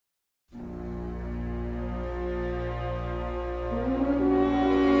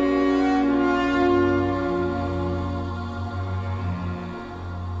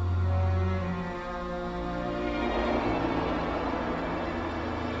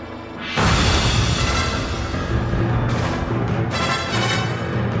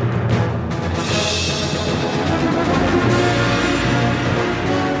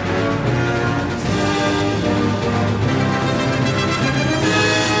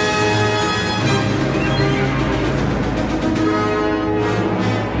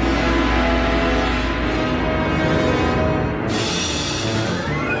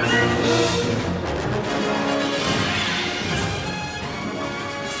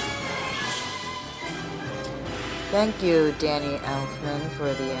Thank you, Danny Elfman,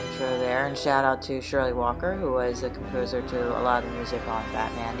 for the intro there, and shout out to Shirley Walker, who was a composer to a lot of the music on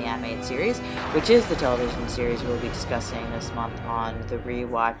Batman the Animated Series, which is the television series we'll be discussing this month on the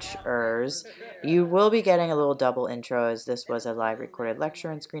Rewatchers. You will be getting a little double intro, as this was a live recorded lecture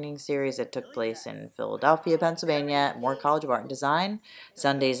and screening series that took place in Philadelphia, Pennsylvania, at Moore College of Art and Design,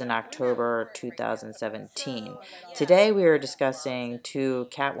 Sundays in October 2017. Today we are discussing two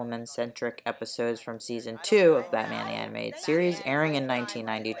Catwoman-centric episodes from Season 2 of Batman the Animated Series, airing in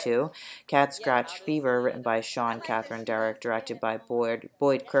 1992. Cat Scratch Fever, written by Sean Catherine Derrick, directed by Boyd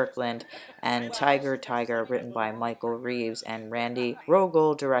Kirkland, and Tiger Tiger, written by Michael Reeves, and Randy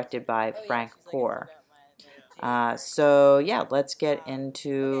Rogel, directed by Frank Poor. So yeah, let's dive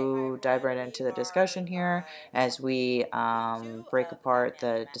right into the discussion here as we break apart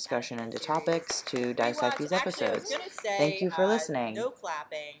the discussion into topics to dissect these episodes. Thank you for listening. No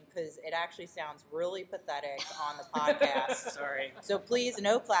clapping, because it actually sounds really pathetic on the podcast. Sorry. So please,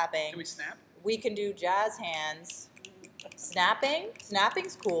 no clapping. Can we snap? We can do jazz hands.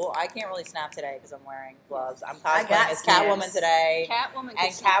 Snapping's cool. I can't really snap today because I'm wearing gloves. I'm cosplaying as Catwoman today.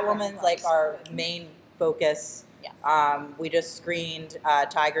 And Catwoman's like our main focus. Yes. We just screened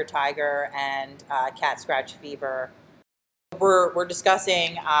Tiger Tiger and Cat Scratch Fever. We're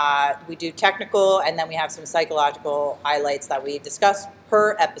discussing, we do technical, and then we have some psychological highlights that we discuss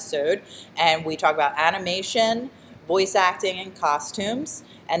per episode. And we talk about animation, voice acting, and costumes.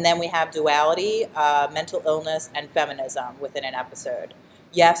 And then we have duality, mental illness, and feminism within an episode.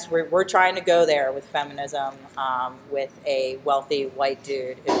 Yes, we're trying to go there with feminism with a wealthy white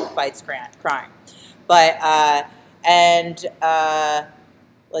dude who fights crime. But,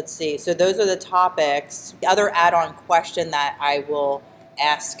 let's see. So those are the topics. The other add-on question that I will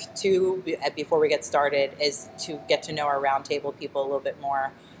ask before we get started is to get to know our roundtable people a little bit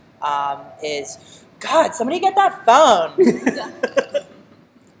more. God, somebody get that phone.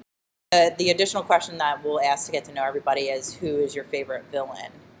 The additional question that we'll ask to get to know everybody is, who is your favorite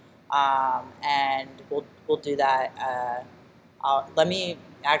villain? And we'll do that. Let me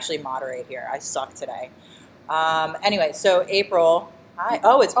actually moderate here. I suck today. Anyway, so April. Hi.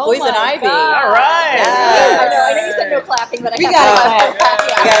 Oh, it's Poison Ivy. God. All right. Yes. I know you said no clapping, but We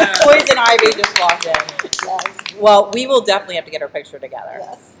got Poison Ivy just walked in. Yes. Well, we will definitely have to get our picture together.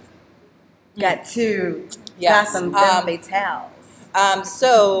 Yes. Got two Yes. Gotham fatales.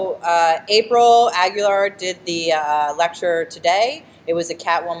 So April Aguilar did the lecture today. It was a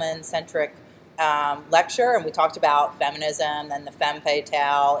Catwoman-centric lecture, and we talked about feminism and the femme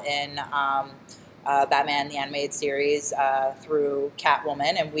fatale in Batman the Animated Series through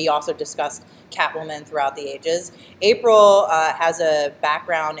Catwoman, and we also discussed Catwoman throughout the ages. April has a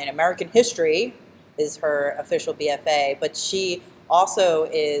background in American history, is her official BFA, but she also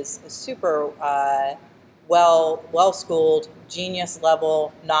is super well-schooled,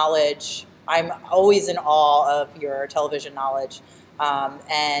 genius-level knowledge. I'm always in awe of your television knowledge.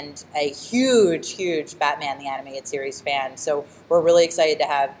 And a huge Batman the Animated Series fan. So we're really excited to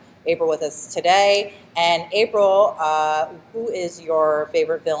have April with us today. And April, who is your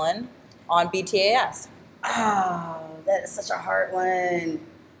favorite villain on BTAS? Oh, that is such a hard one.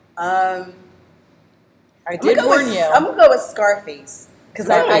 I did warn you. I'm gonna go with Scarface because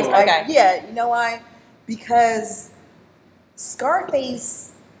Okay. Yeah, you know why? Because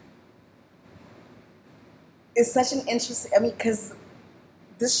Scarface is such an interesting. I mean, because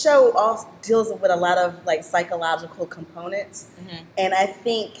this show also deals with a lot of like psychological components, and I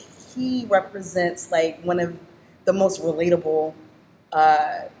think he represents like one of the most relatable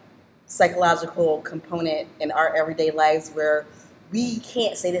psychological component in our everyday lives, where we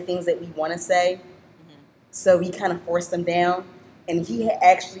can't say the things that we want to say, so we kind of force them down, and he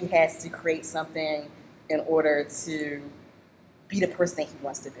actually has to create something in order to be the person that he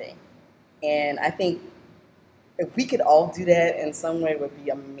wants to be. And I think if we could all do that in some way, it would be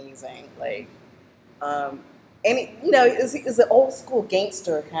amazing. Like, and it's an old school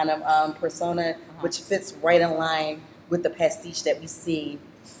gangster kind of persona, which fits right in line with the pastiche that we see,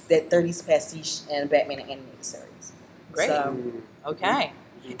 that 30s pastiche in Batman the Animated Series. Great. So, Okay.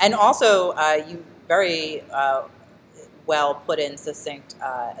 And also, you very well put in succinct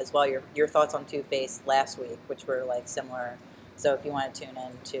as well your thoughts on Two-Face last week, which were like similar. So if you want to tune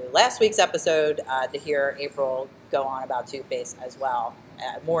in to last week's episode to hear April go on about Two-Face as well,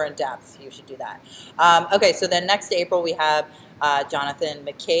 more in depth, you should do that. Okay, so then next to April we have Jonathan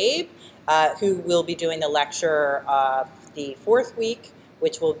McCabe, who will be doing the lecture the fourth week,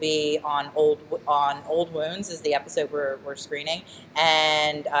 which will be on Old Wounds, is the episode we're screening,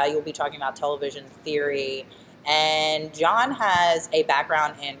 and you'll be talking about television theory. And John has a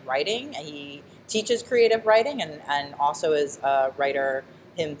background in writing. He teaches creative writing and also is a writer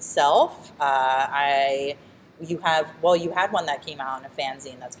himself. You had one that came out in a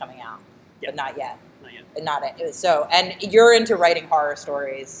fanzine that's coming out, but not yet. Not yet. And you're into writing horror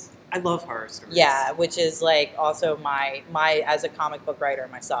stories. I love horror stories. Yeah, which is like also my as a comic book writer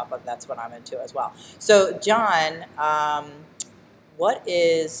myself, that's what I'm into as well. So John, what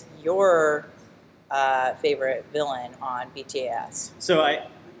is your favorite villain on BTAS? So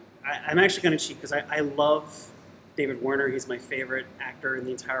I'm actually going to cheat because I love David Warner. He's my favorite actor in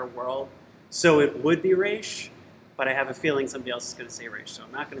the entire world. So it would be Raish, but I have a feeling somebody else is going to say Raish, so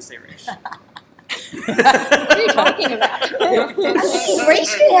I'm not going to say Raish. What are you talking about? Ray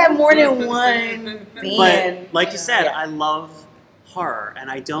should have more than one fan. But like you said, I love horror, and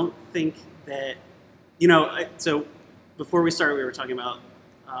I don't think that, so before we started, we were talking about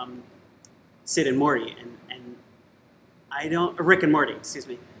Sid and Morty, and Rick and Morty, excuse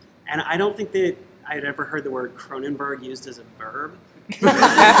me. And I don't think that I'd ever heard the word Cronenberg used as a verb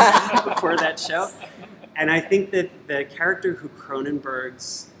before that show. And I think that the character who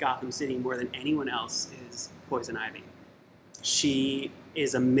Cronenberg's Gotham City more than anyone else is Poison Ivy. She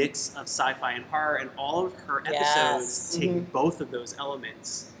is a mix of sci-fi and horror, and all of her episodes take both of those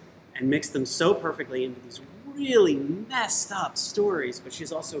elements and mix them so perfectly into these really messed up stories, but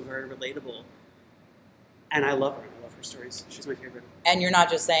she's also very relatable. And I love her. I love her stories. She's my favorite. And you're not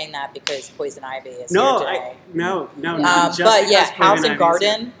just saying that because Poison Ivy is No, here today. No. But yeah, House and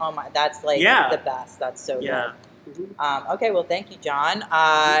Garden. Oh my, that's like the best. That's so good. Mm-hmm. Okay, well, thank you, John.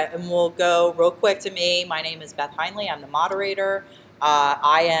 And we'll go real quick to me. My name is Beth Heinley. I'm the moderator.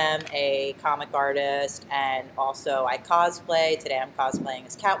 I am a comic artist, and also I cosplay. Today I'm cosplaying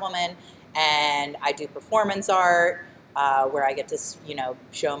as Catwoman, and I do performance art where I get to,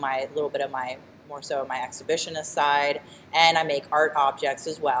 show my little bit of my more so my exhibitionist side, and I make art objects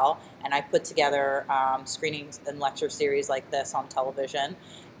as well, and I put together screenings and lecture series like this on television.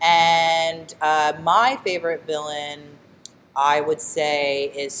 And my favorite villain, I would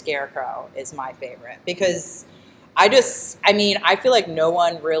say, is Scarecrow is my favorite, because I feel like no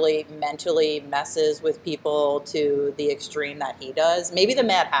one really mentally messes with people to the extreme that he does. Maybe the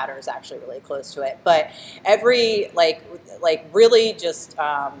Mad Hatter is actually really close to it, but every really just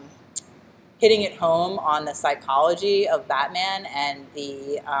hitting it home on the psychology of Batman and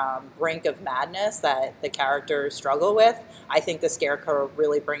the brink of madness that the characters struggle with. I think the Scarecrow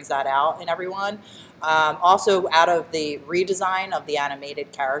really brings that out in everyone. Also, out of the redesign of the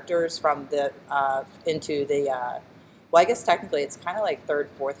animated characters from the into the, well, I guess technically it's kind of like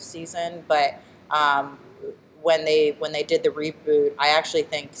third, fourth season, but when they did the reboot, I actually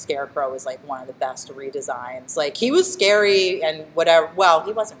think Scarecrow was like one of the best redesigns. Like, he was scary and whatever. Well,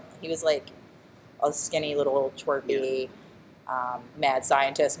 he wasn't really. He was like a skinny little twerpy mad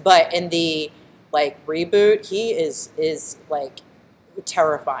scientist, but in the reboot, he is like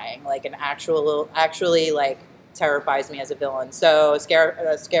terrifying, like an actually like terrifies me as a villain. So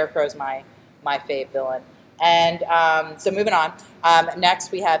Scarecrow is my fave villain. And so moving on,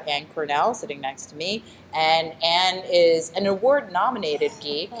 next we have Ann Cornell sitting next to me, and Ann is an award-nominated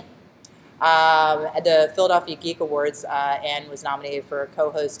geek. At the Philadelphia Geek Awards, Ann was nominated for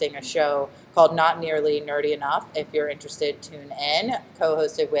co-hosting a show called Not Nearly Nerdy Enough. If you're interested, tune in.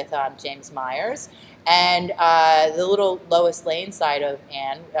 Co-hosted with James Myers. And the little Lois Lane side of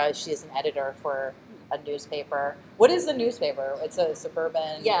Ann, she is an editor for a newspaper. What is the newspaper? It's a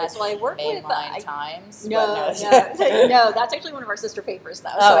suburban. Yeah, so I work with Times. No, that's actually one of our sister papers, though.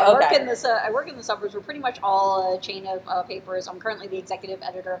 So Oh, I work in the suburbs. We're pretty much all a chain of papers. I'm currently the executive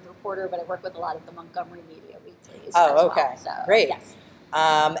editor of the Reporter, but I work with a lot of the Montgomery media weeklies. Oh, okay, well. So, great. Yes.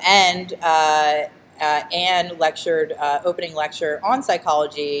 Ann lectured opening lecture on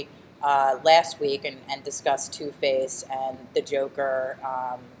psychology last week and discussed Two-Face and the Joker.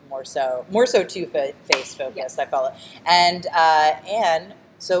 More so Two-Face focused, Yes. I felt it. And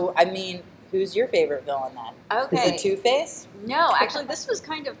so, who's your favorite villain then? Okay. Is it Two-Face? No, actually, this was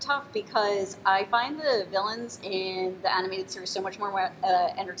kind of tough because I find the villains in the animated series so much more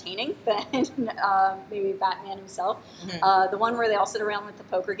entertaining than maybe Batman himself. Mm-hmm. The one where they all sit around with the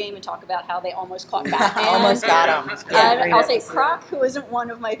poker game and talk about how they almost caught Batman. Almost got him. And I'll say Croc, who isn't one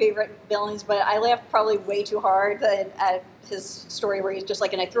of my favorite villains, but I laughed probably way too hard at his story where he's just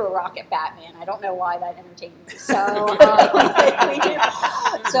like, and I threw a rock at Batman. I don't know why that entertained me. So,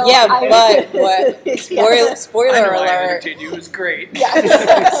 spoiler alert. It was great.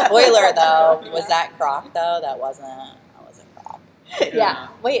 Spoiler though, was that Croc though? That wasn't Croc. Yeah.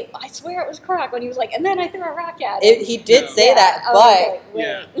 Wait, I swear it was Croc when he was like, and then I threw a rock at him. He did say that, but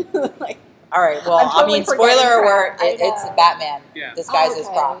Yeah. All right. Well, I'm totally I mean, forgetting spoiler Croc. alert. It's Batman disguised as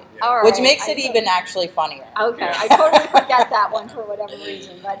Okay. Croc, All right. which makes I it even actually funnier. Okay, Yeah. I totally forget that one for whatever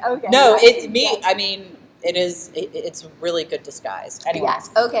reason, but okay. No, yes, it me. yes. I mean, it is. It's really good disguise. Anyway. Yes.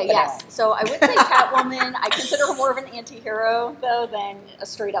 Okay. But Yes. anyway. So I would say Catwoman. I consider her more of an anti-hero though than a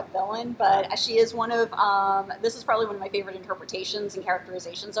straight-up villain. But she is one of. This is probably one of my favorite interpretations and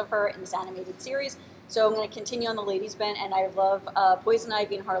characterizations of her in this animated series. So I'm going to continue on the ladies' bent, and I love Poison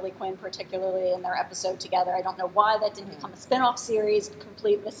Ivy and Harley Quinn, particularly in their episode together. I don't know why that didn't become a spin-off series.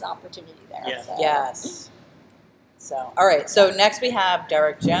 Complete missed opportunity there. Yeah. So. Yes. So, all right. So next we have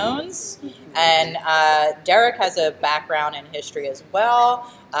Derek Jones, and Derek has a background in history as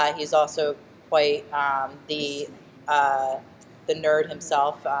well. He's also quite the nerd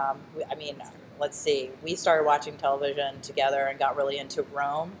himself. I mean, let's see. We started watching television together and got really into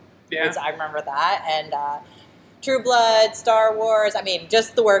Rome. Yeah. I remember that, and True Blood, Star Wars. I mean,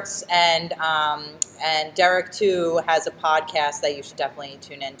 just the works. And Derek too has a podcast that you should definitely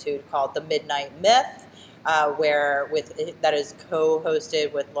tune into called The Midnight Myth. That is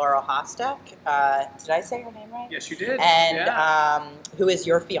co-hosted with Laura Hostek. Did I say her name right? Yes, you did. And yeah. who is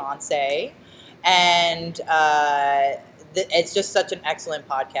your fiance? And it's just such an excellent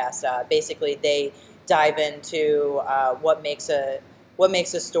podcast. Basically, they dive into what makes a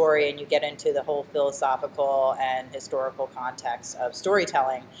story, and you get into the whole philosophical and historical context of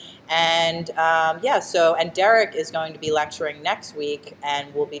storytelling. And and Derek is going to be lecturing next week,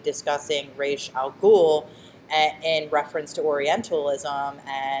 and we'll be discussing Ra's al Ghul in reference to Orientalism,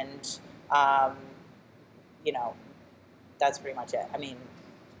 and that's pretty much it. I mean,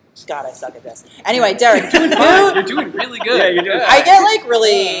 God, I suck at this. Anyway, Derek, You're doing really good. Yeah, you're doing fine. I get like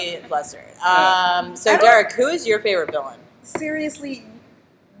really flustered. So, Derek, who is your favorite villain? Seriously,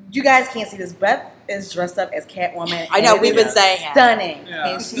 you guys can't see this. Beth is dressed up as Catwoman. I know, and we've it been is saying it. stunning.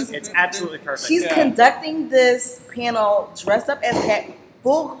 Yeah. And she's It's absolutely perfect. she's Yeah. conducting this panel dressed up as Cat,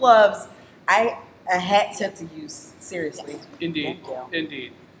 full gloves. A hat tip to use. Seriously. Indeed. Thank you.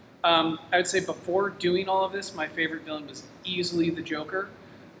 Indeed. I would say before doing all of this, my favorite villain was easily the Joker.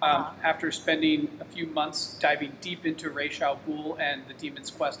 After spending a few months diving deep into Ra's al Ghul and the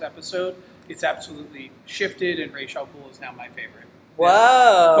Demon's Quest episode, it's absolutely shifted, and Ra's al Ghul is now my favorite.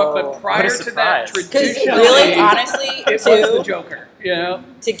 Whoa. But prior What a to that, surprise. Because traditionally, really, honestly, it was the too, Joker. You know,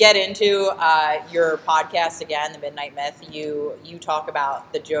 to get into your podcast again, The Midnight Myth, you talk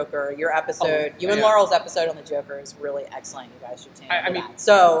about the Joker. Your episode, you and yeah. Laurel's episode on the Joker is really excellent. You guys should tune I into mean, that.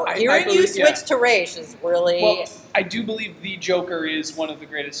 So I hearing you believe- switch yeah. to Ra's is really... well, I do believe the Joker is one of the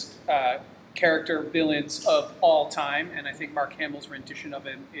greatest character villains of all time, and I think Mark Hamill's rendition of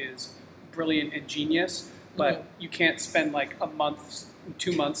him is brilliant and genius. But you can't spend like a month,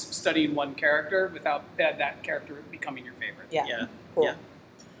 2 months studying one character without that character becoming your favorite. yeah. Yeah. Cool. Yeah.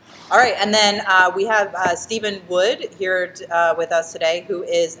 All right, and then we have Stephen Wood here with us today, who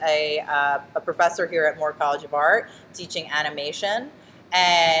is a professor here at Moore College of Art, teaching animation.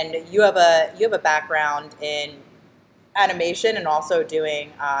 And you have a background in animation and also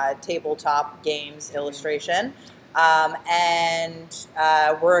doing tabletop games illustration. And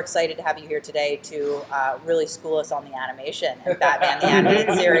we're excited to have you here today to really school us on the animation and Batman the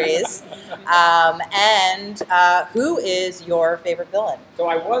Animated Series. And who is your favorite villain? So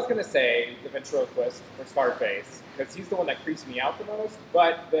I was going to say the ventriloquist or Scarface, because he's the one that creeps me out the most,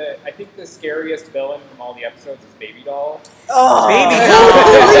 but I think the scariest villain from all the episodes is Baby Doll. Oh, Baby Doll!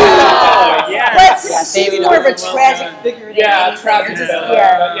 Oh, yeah. But Yeah, she's Baby more of a Doll's well tragic done. figure than Yeah, anything. tragic Just- villain.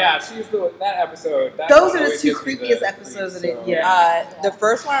 yeah. But yeah, she's that episode. That Those one are the always two gives me creepiest the episodes of creeps, it, so- yeah. the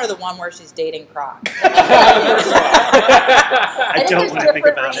first one or the one where she's dating Croc? I don't want to think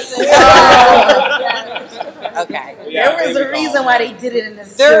about it. Okay. Yeah, There was Baby a Doll. reason why they did it in the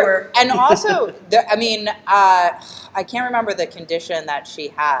There, sewer. and also, I mean, I can't remember the condition that she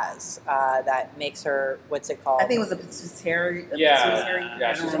has that makes her, what's it called? I think it was a pituitary.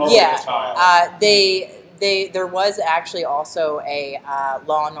 Yeah, she's Yeah. always Yeah. a child. There was actually also a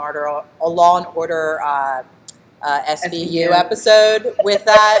Law and Order SVU SVU. episode with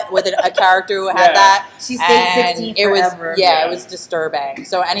a character who had Yeah. that. She stayed And 16 it was forever. yeah, Yeah. it was disturbing.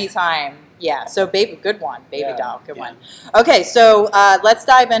 So anytime, yeah. So good one, Baby Yeah. Doll, good one. Okay, so let's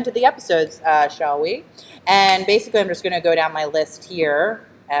dive into the episodes, shall we? And basically, I'm just going to go down my list here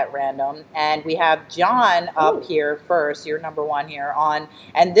at random, and we have John up here first. You're number one here on,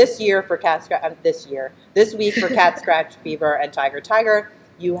 and this week for Cat Scratch Fever and Tiger,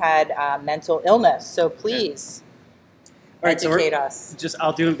 you had mental illness. So please All right, so educate us.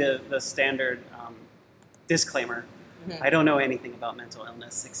 I'll do the standard disclaimer. Mhm. I don't know anything about mental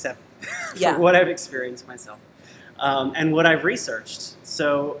illness except for Yeah. what I've experienced myself and what I've researched.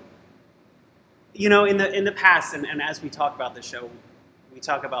 So you know, in the past, and as we talk about the show, we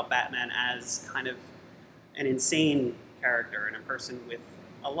talk about Batman as kind of an insane character and a person with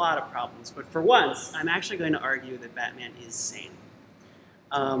a lot of problems. But for once, I'm actually going to argue that Batman is sane.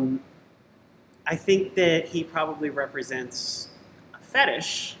 I think that he probably represents a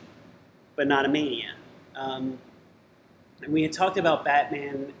fetish, but not a mania. And we had talked about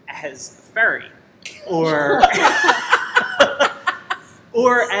Batman as a furry, or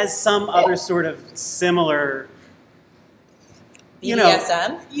or as some other sort of similar, you know,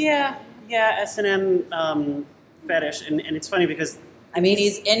 BDSM? yeah, S&M fetish. And it's funny because I mean,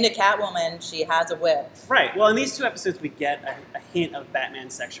 he's into Catwoman. She has a whip. right. Well, in these two episodes, we get a hint of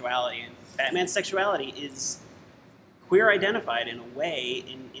Batman's sexuality, and Batman's sexuality is queer identified in a way,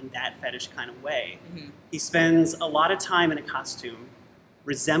 in that fetish kind of way. Mm-hmm. He spends a lot of time in a costume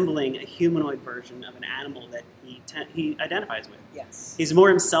resembling a humanoid version of an animal that he identifies with. Yes. He's more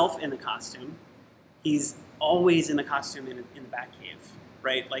himself in the costume. He's always in the costume in the Batcave,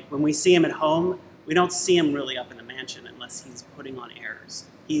 right? Like when we see him at home, we don't see him really up in the mansion unless he's putting on airs.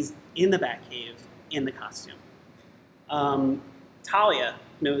 He's in the Batcave in the costume. Talia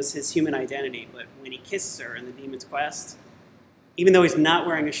knows his human identity, but when he kisses her in the Demon's Quest, even though he's not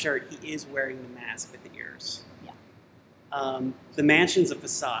wearing a shirt, he is wearing the mask with the ears. Yeah. The mansion's a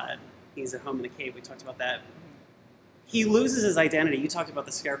facade. He's at home in the cave. We talked about that. He loses his identity. You talked about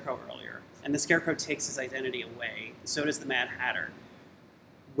the Scarecrow earlier, and the Scarecrow takes his identity away. So does the Mad Hatter.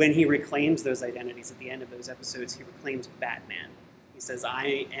 When he reclaims those identities at the end of those episodes, he reclaims Batman. He says,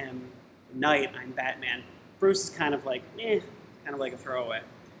 I am Knight, I'm Batman. Bruce is kind of like a throwaway.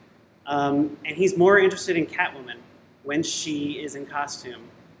 And he's more interested in Catwoman when she is in costume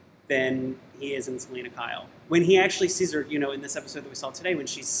than he is in Selena Kyle. When he actually sees her, you know, in this episode that we saw today, when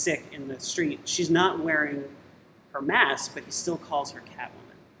she's sick in the street, she's not wearing her mask, but he still calls her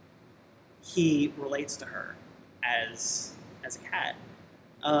Catwoman. He relates to her as a cat.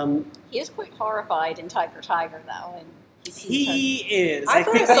 He is quite horrified in Tiger, though, and He is. I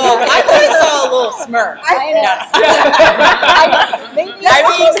thought I saw a little smirk. Maybe That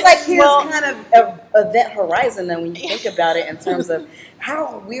seems like his kind of event horizon, then, when you think about it, in terms of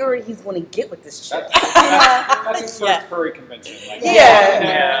how weird he's going to get with this chick. That's his first furry convention. Like,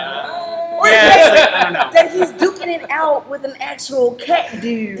 Yeah. Or Yeah, it's like, I don't know. that he's duking it out with an actual cat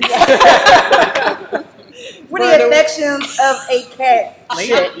dude. For the affections of a cat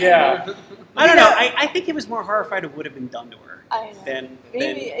chick. Yeah. I don't know. I think he was more horrified it would have been done to her. I know. Than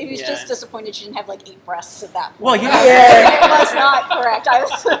Maybe he was yeah. just disappointed she didn't have like 8 breasts at that point. Well, yeah. Yeah. It was not correct. I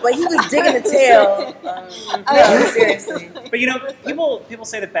was But he was digging the tail. No, seriously. But you know, people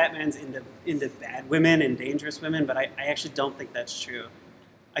say that Batman's into bad women and dangerous women, but I actually don't think that's true.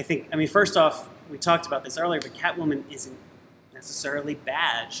 I mean, first off, we talked about this earlier, but Catwoman isn't necessarily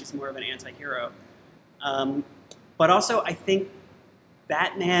bad. She's more of an anti-hero. But also, I think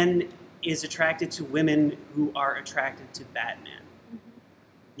Batman is attracted to women who are attracted to Batman.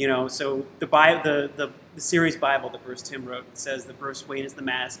 You know, so the series Bible that Bruce Timm wrote says that Bruce Wayne is the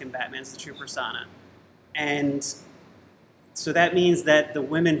mask and Batman's the true persona. And so that means that the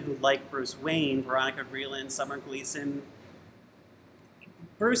women who like Bruce Wayne, Veronica Vreeland, Summer Gleason,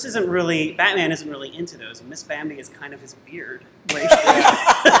 Batman isn't really into those. And Miss Bambi is kind of his beard. Like,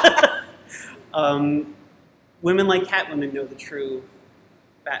 women like Catwoman know the true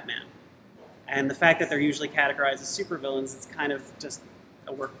Batman. And the fact that they're usually categorized as supervillains, it's kind of just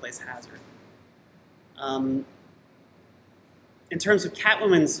a workplace hazard. In terms of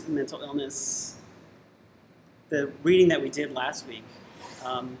Catwoman's mental illness, the reading that we did last week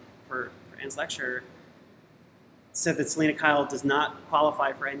for Anne's lecture said that Selena Kyle does not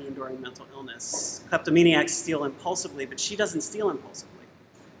qualify for any enduring mental illness. Kleptomaniacs steal impulsively, but she doesn't steal impulsively.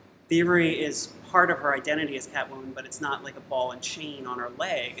 Thievery is part of her identity as Catwoman, but it's not like a ball and chain on her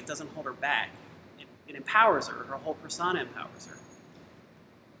leg. It doesn't hold her back. It empowers her. Her whole persona empowers her.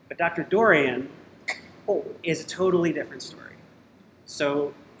 But Dr. Dorian is a totally different story.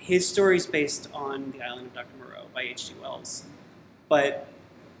 So his story is based on The Island of Dr. Moreau by H.G. Wells. But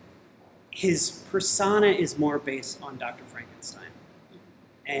his persona is more based on Dr. Frankenstein.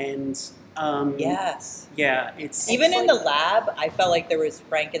 And Yes. yeah, it's Even in the lab, I felt like there was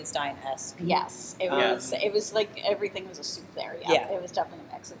Frankenstein-esque. Yes, it was. It was like everything was a soup there. Yeah. It was definitely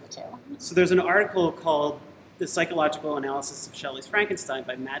a mix of the two. So there's an article called The Psychological Analysis of Shelley's Frankenstein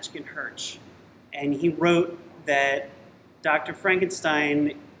by Matchkin Hirsch. And he wrote that Dr.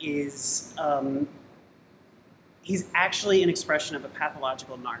 Frankenstein is, he's actually an expression of a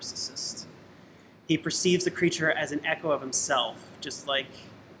pathological narcissist. He perceives the creature as an echo of himself, just like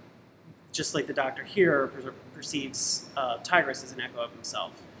the doctor here perceives Tigress as an echo of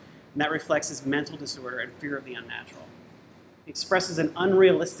himself. and that reflects his mental disorder and fear of the unnatural. He expresses an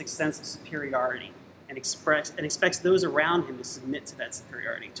unrealistic sense of superiority and expects those around him to submit to that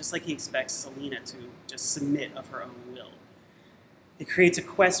superiority, just like he expects Selena to just submit of her own will. He creates a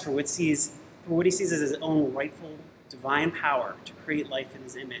quest for what he sees as his own rightful divine power to create life in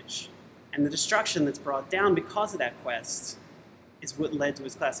his image. And the destruction that's brought down because of that quest is what led to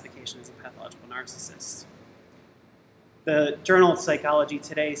his classification as a pathological narcissist. The Journal of Psychology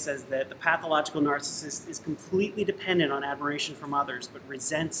Today says that the pathological narcissist is completely dependent on admiration from others, but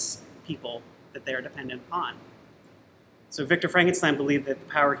resents people that they are dependent upon. So Victor Frankenstein believed that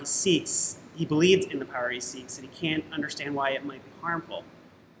he believed in the power he seeks, and he can't understand why it might be harmful.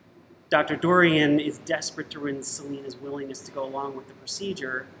 Dr. Dorian is desperate to win Selena's willingness to go along with the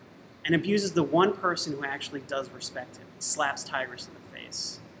procedure and abuses the one person who actually does respect him. He slaps Tigress in the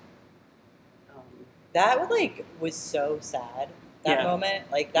face. That was so sad. That Yeah. moment,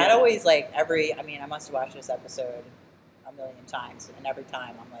 that Yeah. always I must have watched this episode a million times, and every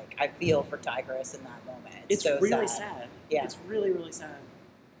time I'm like, I feel for Tigress in that moment. It's so really sad. Yeah. It's really, really sad.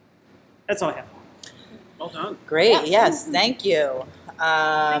 That's all I have. Well done. Great. Yes. Thank you.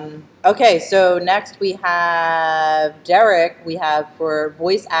 Okay. So next we have Derek. We have for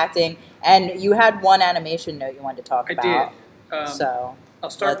voice acting, and you had one animation note you wanted to talk I about. did. So I'll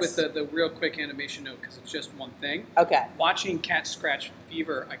start let's- with the real quick animation note because it's just one thing. okay. Watching Cat Scratch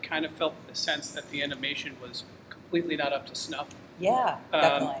Fever, I kind of felt the sense that the animation was completely not up to snuff. Yeah.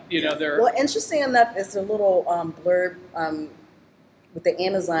 Definitely. There. Well, interesting enough, it's a little blurb with the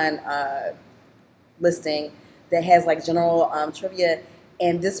Amazon listing that has general trivia,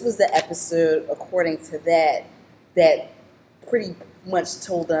 and this was the episode, according to that pretty much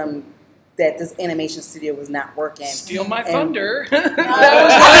told them that this animation studio was not working. Steal my And- thunder.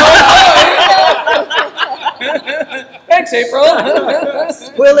 Thanks, April.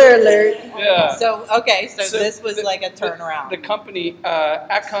 Spoiler alert. Yeah. So So this was like a turnaround. The company,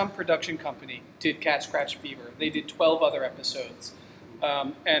 Atcom Production Company, did Cat Scratch Fever. They did 12 other episodes.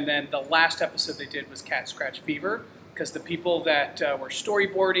 And then the last episode they did was Cat Scratch Fever, because the people that were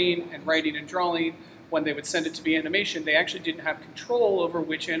storyboarding and writing and drawing, when they would send it to be animation, they actually didn't have control over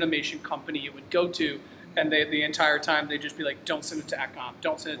which animation company it would go to. And the entire time they'd just be like, don't send it to Atcom,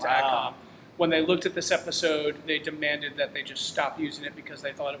 don't send it to Wow. Atcom. When they looked at this episode, they demanded that they just stop using it because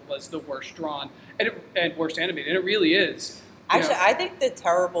they thought it was the worst drawn and worst animated. And it really is. You know, Actually, I think the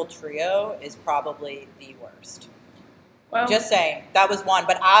Terrible Trio is probably the worst. well, Just saying, that was one.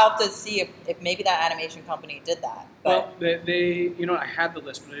 But I'll have to see if maybe that animation company did that. But well, they I had the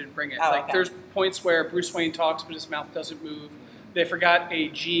list, but I didn't bring it. Oh, okay. There's points where Bruce Wayne talks, but his mouth doesn't move. They forgot a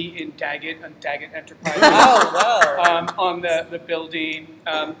G in Daggett on Daggett Enterprises. oh, whoa. On the building.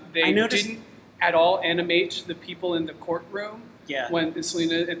 They I noticed- didn't at all animate the people in the courtroom. Yeah. When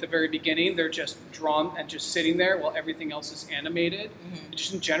Selena at the very beginning, they're just drawn and just sitting there while everything else is animated. Mhm.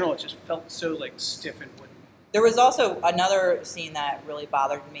 Just in general, it just felt so stiff and wooden. There was also another scene that really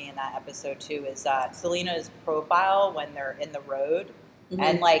bothered me in that episode too. Is Selena's profile when they're in the road,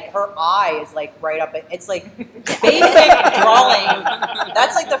 and her eye is right up. It's basic drawing.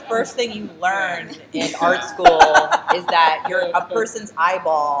 That's the first thing you learn in art school is that a person's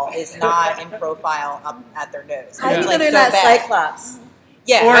eyeball is not in profile up at their nose. How do you It's, know they're so not bad. Cyclops?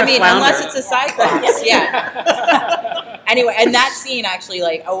 Yeah, Or I a mean, flounder. unless it's a Cyclops. Yeah. Anyway, and that scene actually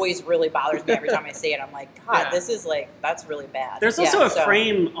always really bothers me every time I see it. I'm like, God, Yeah. this is that's really bad. There's also Yeah, a so-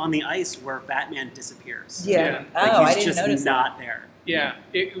 frame on the ice where Batman disappears. Yeah. Oh, Like, I he's didn't just notice not there. Yeah,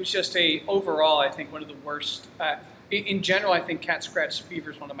 it was just overall, I think one of the worst. In general, I think Cat Scratch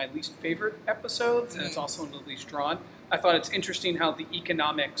Fever is one of my least favorite episodes, and it's also one of the least drawn. I thought it's interesting how the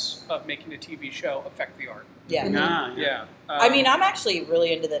economics of making a TV show affect the art. Yeah. Nah, Yeah. I mean, I'm actually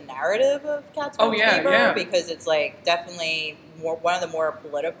really into the narrative of Cat Oh, Scratch yeah, Fever yeah. because it's definitely one of the more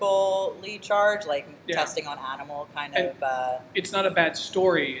politically charged, Yeah. testing on animal kind And- of. It's not a bad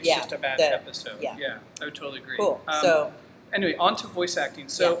story, it's Yeah, just a bad the- episode. yeah. I would totally agree. Cool. So, anyway, on to voice acting.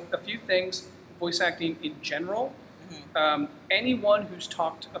 So, a few things, voice acting in general. Anyone who's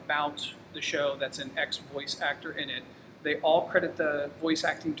talked about the show that's an ex-voice actor in it, they all credit the voice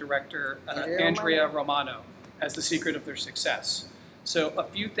acting director, Andrea Romano, as the secret of their success. So a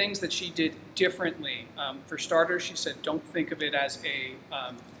few things that she did differently. For starters, she said, don't think of it as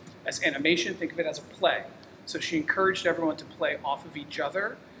as animation, think of it as a play. So she encouraged everyone to play off of each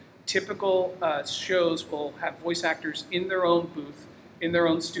other. Typical shows will have voice actors in their own booth, in their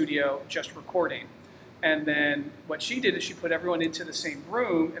own studio, just recording. And then what she did is she put everyone into the same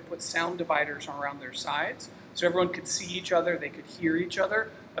room and put sound dividers around their sides. So everyone could see each other, they could hear each other,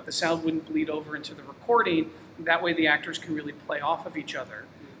 but the sound wouldn't bleed over into the recording. That way the actors can really play off of each other.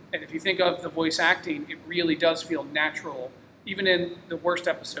 And if you think of the voice acting, it really does feel natural. Even in the worst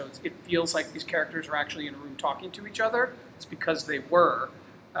episodes, it feels like these characters are actually in a room talking to each other. It's because they were,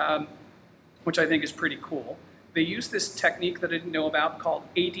 which I think is pretty cool. They use this technique that I didn't know about called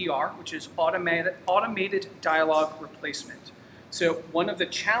ADR, which is automated dialogue replacement. So one of the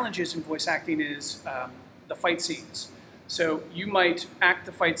challenges in voice acting is the fight scenes. So you might act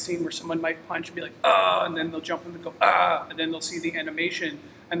the fight scene where someone might punch and be like, ah, and then they'll jump and they'll go, ah, and then they'll see the animation,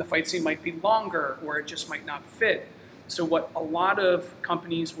 and the fight scene might be longer, or it just might not fit. So what a lot of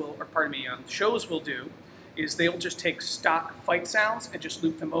companies will, or pardon me, shows will do, is they'll just take stock fight sounds and just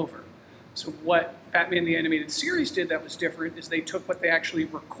loop them over. So what Batman the Animated Series did that was different is they took what they actually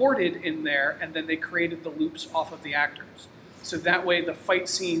recorded in there, and then they created the loops off of the actors. So that way the fight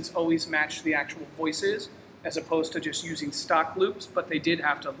scenes always match the actual voices, as opposed to just using stock loops, but they did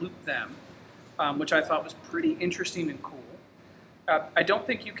have to loop them, which I thought was pretty interesting and cool. I don't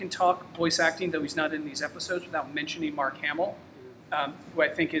think you can talk voice acting, though he's not in these episodes, without mentioning Mark Hamill, who I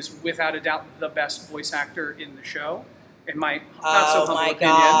think is without a doubt the best voice actor in the show, in my not so humble opinion.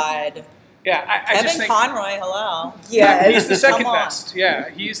 God. Yeah, I Kevin just think Conroy, hello. Yeah, he's the second Come on. best. Yeah,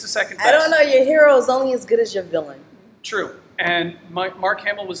 he's the second best. I don't know. Your hero is only as good as your villain. True. And Mark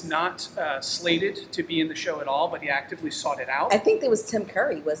Hamill was not slated to be in the show at all, but he actively sought it out. I think it was Tim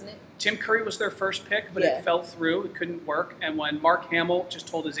Curry, wasn't it? Tim Curry was their first pick, but Yeah. it fell through. It couldn't work. And when Mark Hamill just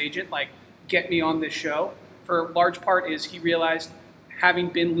told his agent, like, get me on this show, for a large part is he realized, having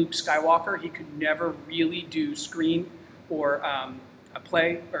been Luke Skywalker, he could never really do screen or a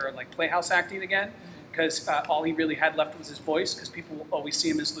play or like playhouse acting again, because all he really had left was his voice, because people will always see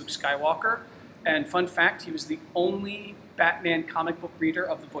him as Luke Skywalker. And fun fact, he was the only Batman comic book reader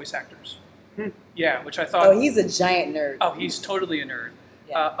of the voice actors. Yeah, which I thought... Oh, he's a giant nerd. Oh, he's totally a nerd.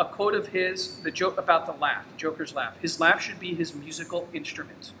 Yeah. A quote of his, the joke about the laugh, Joker's laugh. His laugh should be his musical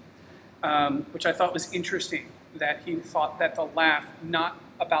instrument, which I thought was interesting, that he thought that the laugh, not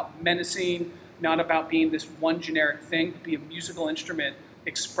about menacing, not about being this one generic thing, but be a musical instrument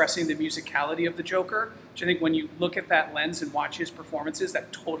expressing the musicality of the Joker, which I think when you look at that lens and watch his performances,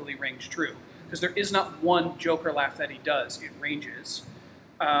 that totally rings true. Because there is not one Joker laugh that he does, it ranges.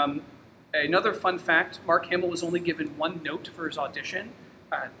 Another fun fact, Mark Hamill was only given one note for his audition,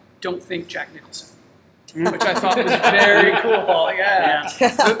 don't think Jack Nicholson, which I thought was very cool. Yeah.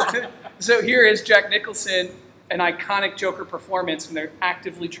 So here is Jack Nicholson, an iconic Joker performance, and they're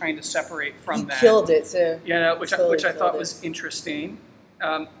actively trying to separate from that. He killed it, too. Yeah, which Totally I thought killed it. was interesting.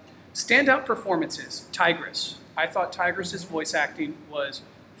 Standout performances, Tigress. I thought Tigress's voice acting was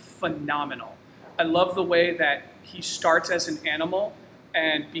phenomenal. I love the way that he starts as an animal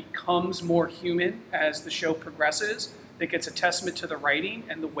and becomes more human as the show progresses. I think it's a testament to the writing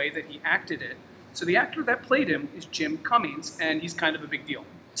and the way that he acted it. So the actor that played him is Jim Cummings, and he's kind of a big deal.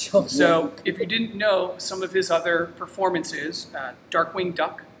 So if you didn't know some of his other performances, Darkwing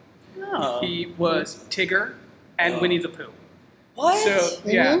Duck, Oh. he was Tigger and Winnie the Pooh. What? So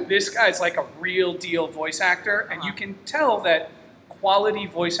yeah, this guy's like a real deal voice actor, and you can tell that quality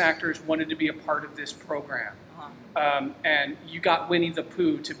voice actors wanted to be a part of this program. And you got Winnie the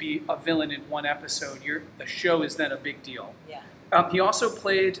Pooh to be a villain in one episode. The show is then a big deal. Yeah. He also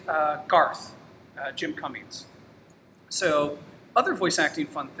played Garth, Jim Cummings. So other voice acting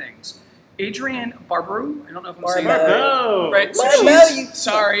fun things. Adrienne Barbeau, I don't know if I'm saying that right. Oh. Right, so Barbeau,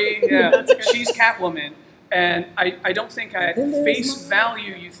 sorry, yeah, she's Catwoman. And I don't think at face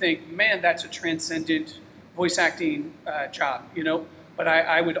value you think, man, that's a transcendent voice acting job, you know? But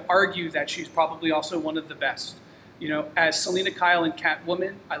I would argue that she's probably also one of the best. You know, as Selena Kyle in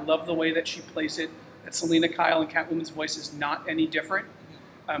Catwoman, I love the way that she plays it, that Selena Kyle in Catwoman's voice is not any different.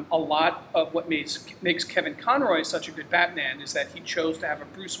 A lot of what makes Kevin Conroy such a good Batman is that he chose to have a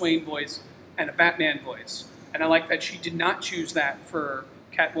Bruce Wayne voice and a Batman voice. And I like that she did not choose that for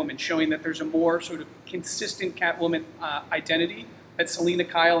Catwoman, showing that there's a more sort of consistent Catwoman identity, that Selena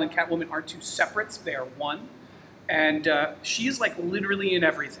Kyle and Catwoman aren't two separates, they are one. And she's like literally in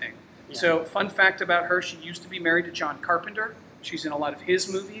everything. Yeah. So fun fact about her, she used to be married to John Carpenter. She's in a lot of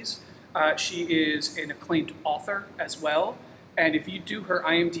his movies. She is an acclaimed author as well. And if you do her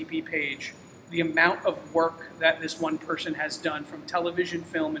IMDb page, the amount of work that this one person has done from television,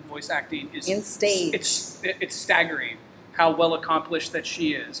 film, and voice acting is In stage. It's staggering how well accomplished that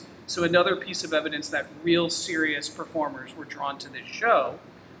she is. So another piece of evidence that real serious performers were drawn to this show.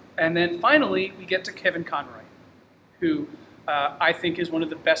 And then finally, we get to Kevin Conroy, who I think is one of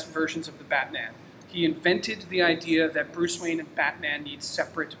the best versions of the Batman. He invented the idea that Bruce Wayne and Batman need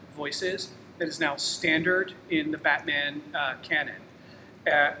separate voices. That is now standard in the Batman canon.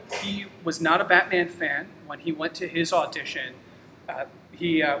 He was not a Batman fan. When he went to his audition,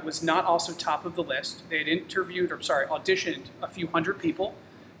 He was not also top of the list. They had auditioned a few hundred people,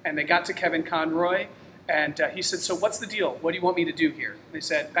 and they got to Kevin Conroy, and he said, "So what's the deal? What do you want me to do here?" They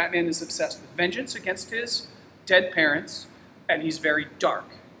said, "Batman is obsessed with vengeance against his dead parents, and he's very dark."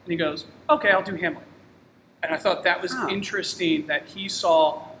 And he goes, "Okay, I'll do Hamlet." And I thought that was interesting that he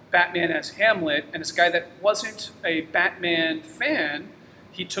saw Batman as Hamlet, and this guy that wasn't a Batman fan,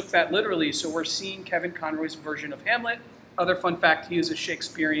 he took that literally. So we're seeing Kevin Conroy's version of Hamlet. Other fun fact, he is a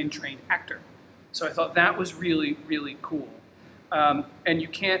Shakespearean trained actor. So I thought that was really, really cool. And you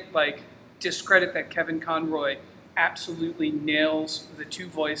can't discredit that Kevin Conroy absolutely nails the two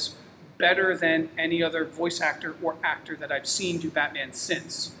voice better than any other voice actor or actor that I've seen do Batman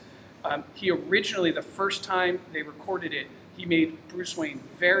since. He originally, the first time they recorded it, he made Bruce Wayne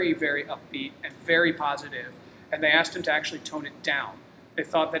very, very upbeat and very positive, and they asked him to actually tone it down. They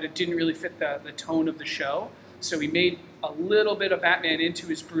thought that it didn't really fit the tone of the show, so he made a little bit of Batman into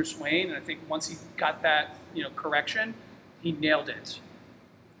his Bruce Wayne, and I think once he got that correction, he nailed it.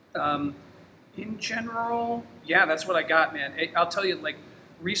 In general, yeah, that's what I got, man. I'll tell you,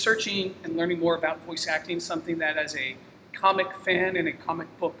 researching and learning more about voice acting, something that as a comic fan and a comic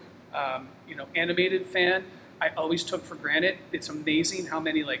book, animated fan, I always took for granted. It's amazing how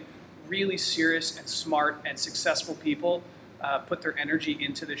many really serious and smart and successful people put their energy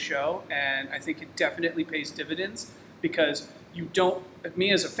into the show, and I think it definitely pays dividends because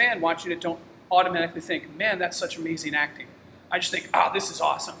me as a fan watching it, don't automatically think, man, that's such amazing acting. I just think, this is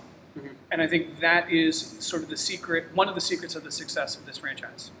awesome. Mm-hmm. And I think that is sort of one of the secrets of the success of this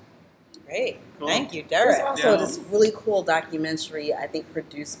franchise. Great. Cool. Thank you, There's Derek. also this really cool documentary, I think,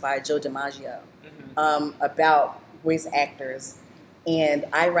 produced by Joe DiMaggio about voice actors, and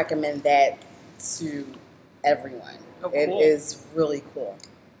I recommend that to everyone. Oh, cool. It is really cool.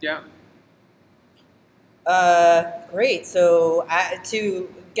 Yeah. Great. So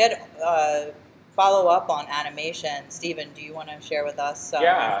to get follow up on animation, Stephen, do you want to share with us some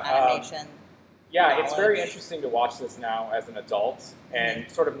animation? Yeah, it's very knowledge? interesting to watch this now as an adult and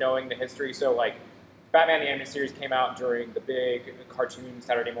sort of knowing the history. So, Batman the Animated Series came out during the big cartoon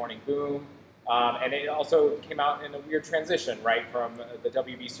Saturday morning boom, and it also came out in a weird transition, right, from the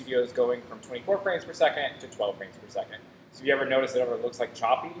WB studios going from 24 frames per second to 12 frames per second. So if you ever notice it ever looks like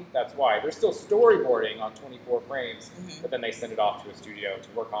choppy, that's why. They're still storyboarding on 24 frames, but then they send it off to a studio to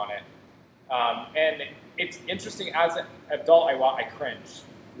work on it. And it's interesting, as an adult, I cringe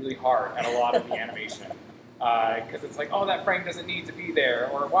really hard at a lot of the animation. Because it's that frame doesn't need to be there,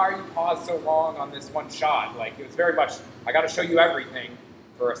 or why are you paused so long on this one shot? It was very much, I got to show you everything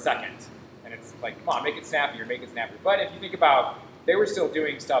for a second. And it's come on, make it snappier, make it snappier. But if you think about, they were still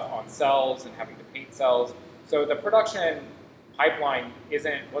doing stuff on cells and having to paint cells. So the production pipeline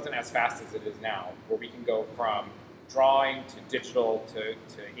wasn't as fast as it is now, where we can go from drawing to digital to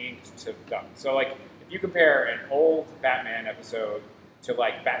inked to done. So if you compare an old Batman episode to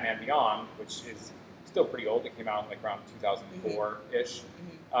Batman Beyond, which is still pretty old, it came out around 2004-ish,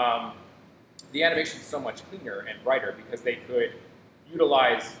 the animation's so much cleaner and brighter because they could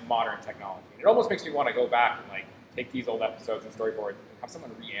utilize modern technology. And it almost makes me want to go back and take these old episodes and storyboards and have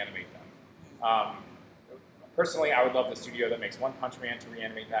someone reanimate them. Personally, I would love the studio that makes One Punch Man to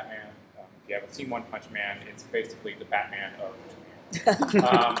reanimate Batman. If you haven't seen One Punch Man, it's basically the Batman of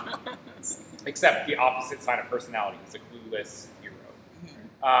Japan. Except the opposite side of personality. He's a clueless hero.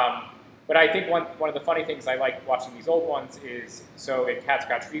 But I think one of the funny things I like watching these old ones is, so in Cat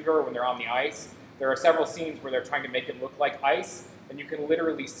Scratch Fever, when they're on the ice, there are several scenes where they're trying to make it look like ice, and you can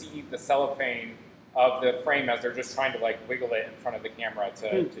literally see the cellophane of the frame as they're just trying to wiggle it in front of the camera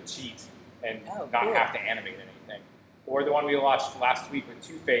to cheat and not have to animate anything. Or the one we watched last week with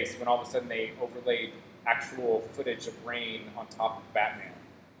Two-Face, when all of a sudden they overlaid actual footage of rain on top of Batman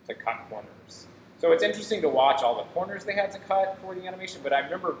to cut corners. So it's interesting to watch all the corners they had to cut for the animation, but I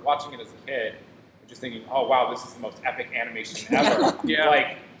remember watching it as a kid and just thinking, oh wow, this is the most epic animation ever.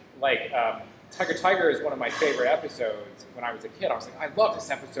 Tiger Tiger is one of my favorite episodes. When I was a kid, I was like, I love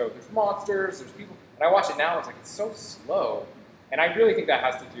this episode. There's monsters, there's people. And I watch it now, and it's so slow. And I really think that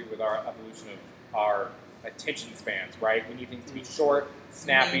has to do with our evolution of our attention spans, right? We need things to be short,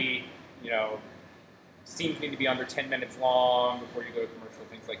 snappy, scenes need to be under 10 minutes long before you go to commercial,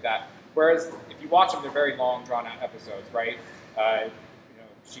 things like that. Whereas if you watch them, they're very long, drawn-out episodes, right?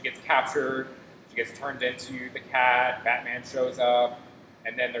 She gets captured, she gets turned into the cat, Batman shows up,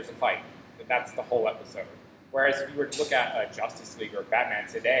 and then there's a fight. That's the whole episode. Whereas if you were to look at Justice League or Batman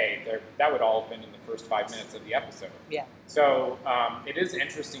today, that would all have been in the first 5 minutes of the episode. Yeah. So it is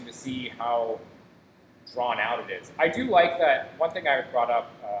interesting to see how drawn out it is. I do like that. One thing I brought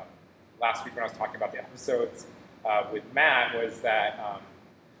up last week when I was talking about the episodes with Matt was that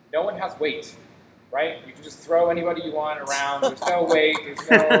no one has weight, right? You can just throw anybody you want around. There's no weight. There's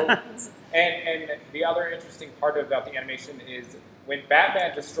no. And the other interesting part about the animation is when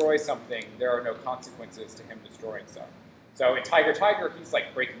Batman destroys something, there are no consequences to him destroying stuff. So in Tiger, he's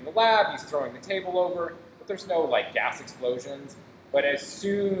like breaking the lab, he's throwing the table over, but there's no like gas explosions. But as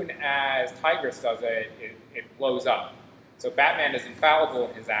soon as Tigress does it, it blows up. So Batman is infallible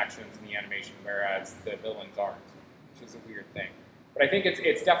in his actions in the animation, whereas the villains aren't, which is a weird thing. But I think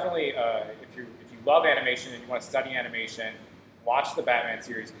it's definitely if you love animation and you want to study animation, watch the Batman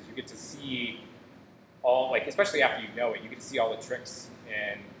series because you get to see all, like, especially after you know it, you get to see all the tricks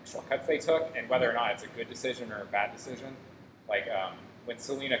and shortcuts they took and whether or not it's a good decision or a bad decision. Like when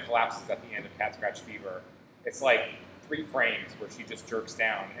Selina collapses at the end of Cat Scratch Fever, it's like 3 frames where she just jerks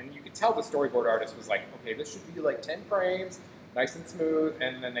down. And you could tell the storyboard artist was like, okay, this should be like 10 frames, nice and smooth,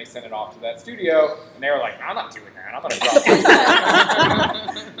 and then they sent it off to that studio, and they were like, I'm not doing that, I'm going to drop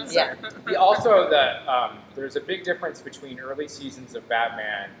it. Yeah. Also, there's a big difference between early seasons of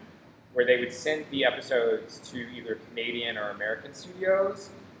Batman where they would send the episodes to either Canadian or American studios,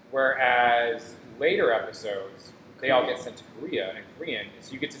 whereas later episodes, they all get sent to Korea and Korean,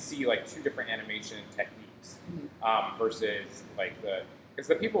 so you get to see like 2 different animation techniques versus like because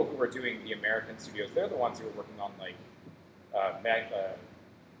the people who were doing the American studios, they're the ones who were working on like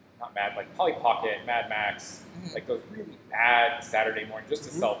like Polly Pocket, Mad Max, like those really bad Saturday morning just to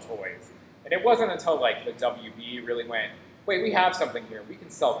sell toys. And it wasn't until like the WB really went, wait, we have something here. We can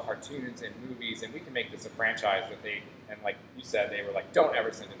sell cartoons and movies, and we can make this a franchise that and like you said, they were like, don't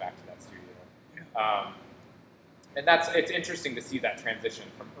ever send it back to that studio. And it's interesting to see that transition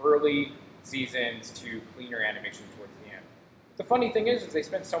from early seasons to cleaner animation towards the end. The funny thing is they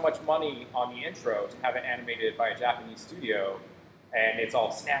spent so much money on the intro to have it animated by a Japanese studio, and it's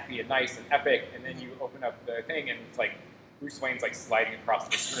all snappy and nice and epic, and then you open up the thing and it's like Bruce Wayne's like sliding across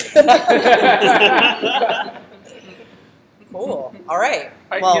the screen. Cool. All right.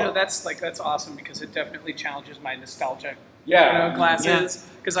 Well, that's awesome because it definitely challenges my nostalgic glasses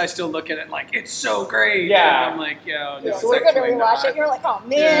because I still look at it like it's so great. Yeah. And I'm like, no, So it's we're going to actually rewatch not. it. You're like, oh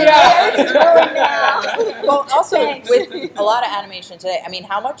man, Yeah. it's ruined now. Well, also Thanks. with a lot of animation today, I mean,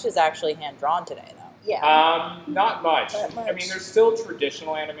 how much is actually hand drawn today, though? Yeah. Not much. Not much. I mean, there's still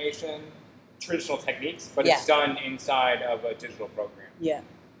traditional animation, traditional techniques, but it's done inside of a digital program. Yeah.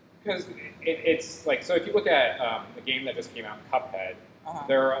 Because it's like, so if you look at the game that just came out, Cuphead,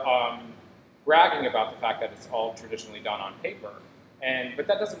 they're bragging about the fact that it's all traditionally done on paper. But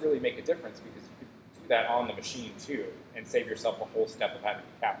that doesn't really make a difference because you could do that on the machine too and save yourself a whole step of having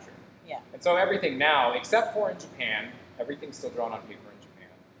to capture. Yeah. And so everything now, except for in Japan, everything's still drawn on paper in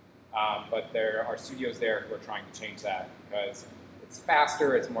Japan. But there are studios there who are trying to change that because it's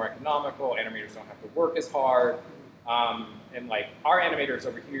faster, it's more economical, animators don't have to work as hard. And like our animators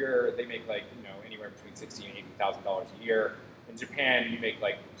over here, they make like, anywhere between $60,000 and $80,000 a year. In Japan, you make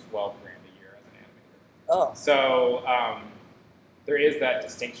like $12,000 a year as an animator. Oh. So there is that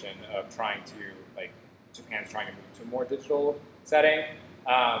distinction of trying to, like, Japan's trying to move to a more digital setting.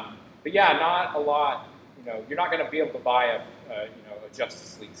 But yeah, not a lot, you're not going to be able to buy a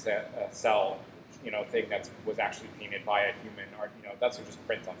Justice League cell, thing that was actually painted by a human art, that's just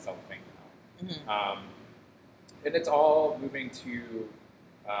prints on cellophane now. And it's all moving to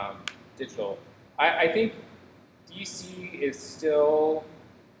digital. I think DC is still,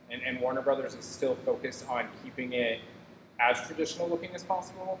 and Warner Brothers is still focused on keeping it as traditional looking as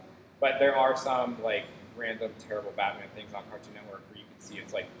possible, but there are some like random terrible Batman things on Cartoon Network where you can see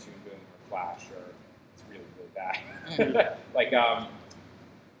it's like Toon Boom or Flash or it's really, really bad. Like,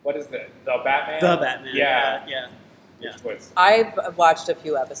 what is the Batman? The Batman. Yeah. Yeah. Which was, I've watched a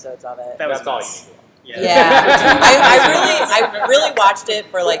few episodes of it. That was that's all you nuts. need. Yeah, I really watched it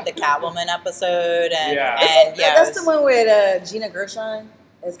for like the Catwoman episode, and That's the one with Gina Gershon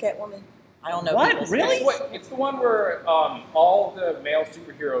as Catwoman. I don't know. What? people's Really? names. It's the one where all the male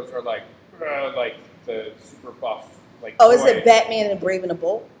superheroes are like the super buff. Like, Oh, is boy. it Batman and Brave and the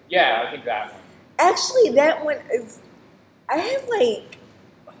Bold? Yeah, I think that one. Actually, that one is. I have like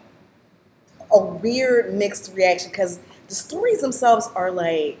a weird mixed reaction because the stories themselves are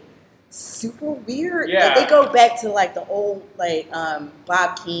like super weird. Yeah. Like, they go back to like the old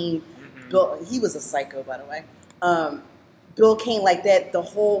Bob Kane. Mm-hmm. Bill, he was a psycho, by the way. Bill Kane, like that, the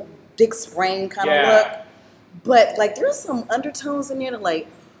whole Dick Sprang kind of look. But like, there's some undertones in there that like,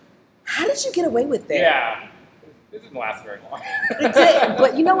 how did you get away with that? Yeah. It didn't last very long. It did,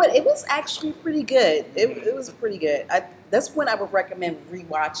 but you know what? It was actually pretty good. It was pretty good. That's when I would recommend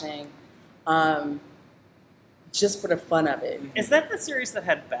rewatching, just for the fun of it. Is that the series that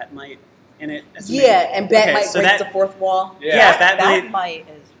had Batmite in it? As Yeah, and Batmite so breaks that- the fourth wall. Yeah, that Batmite. might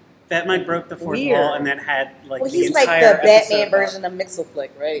is Batman broke the fourth Weird. wall and then had like Well, the he's like entire the Batman episode about- version of Mixelflick,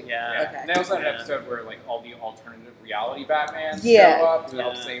 right? Yeah. Okay. And they also had an Yeah. episode where like all the alternative reality Batmans Yeah. show up to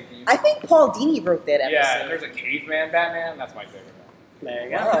help Yeah. save the I think Paul Dini wrote that episode. Yeah, and there's a caveman Batman. That's my favorite There you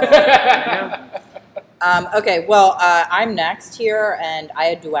go. Wow. There you go. Okay, well, I'm next here, and I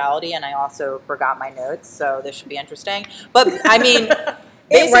had duality, and I also forgot my notes, so this should be interesting. But I mean,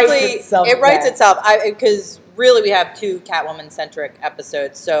 It writes basically, itself it writes back. itself. Because really, we have two Catwoman-centric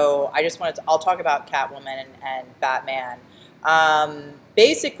episodes, so I just wanted to. I'll talk about Catwoman and Batman.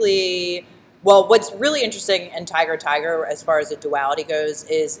 Basically, well, what's really interesting in Tiger as far as the duality goes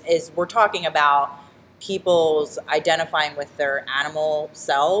is we're talking about people's identifying with their animal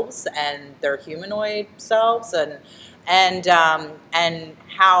selves and their humanoid selves, and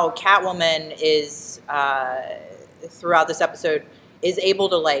how Catwoman is throughout this episode is able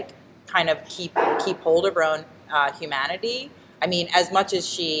to like kind of keep hold of her own humanity. I mean, as much as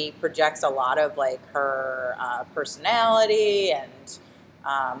she projects a lot of like her personality and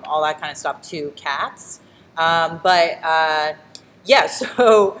all that kind of stuff to cats, yeah.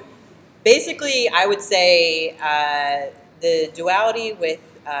 So basically, I would say the duality with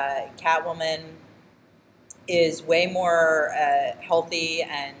Catwoman is way more healthy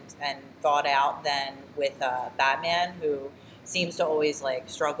and thought out than with Batman, who seems to always like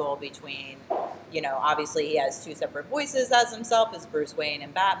struggle between, obviously he has two separate voices as himself, as Bruce Wayne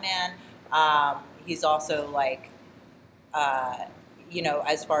and Batman. He's also like,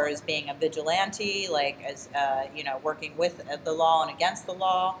 as far as being a vigilante, like as, working with the law and against the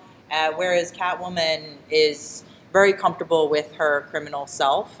law, whereas Catwoman is very comfortable with her criminal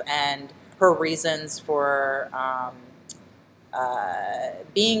self and her reasons for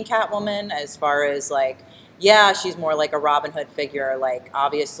being Catwoman, as far as like, yeah, she's more like a Robin Hood figure. Like,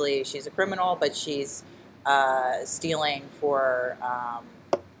 obviously, she's a criminal, but she's stealing for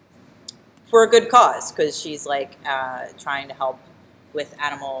a good cause, because she's like trying to help with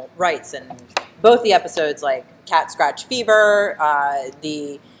animal rights. And both the episodes, like Cat Scratch Fever,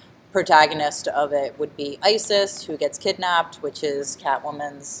 the protagonist of it would be Isis, who gets kidnapped, which is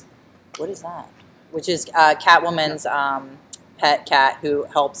Catwoman's. What is that? Which is Catwoman's pet cat, who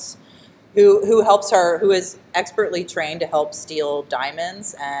helps her, who is expertly trained to help steal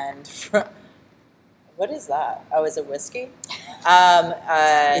diamonds. And what is that? Oh, is it whiskey?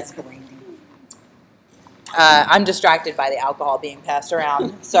 It's brandy. I'm distracted by the alcohol being passed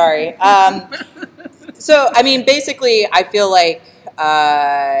around. Sorry. So, I mean, basically, I feel like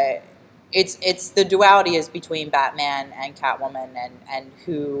it's the duality is between Batman and Catwoman, and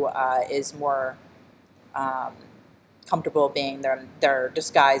who is more comfortable being their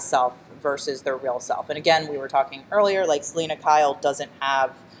disguised self versus their real self. And again, we were talking earlier, like Selena Kyle doesn't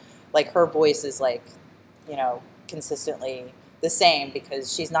have, like, her voice is like, consistently the same,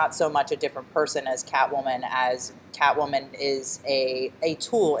 because she's not so much a different person as Catwoman is a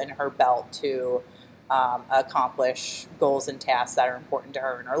tool in her belt to accomplish goals and tasks that are important to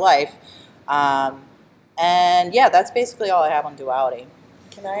her in her life. And yeah, that's basically all I have on duality.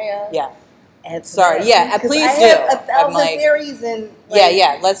 Can I? Yeah. Add to Sorry. that? Yeah. Because Please I do. have 1,000 I'm like, theories and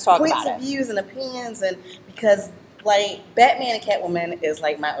yeah. Let's talk points about of it. views and opinions, and because like Batman and Catwoman is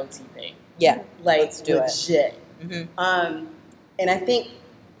like my OTP. Yeah. Like Let's do it. legit. Mm-hmm. And I think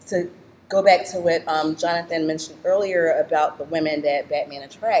to go back to what Jonathan mentioned earlier about the women that Batman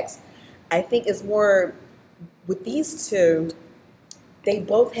attracts, I think it's more with these two, they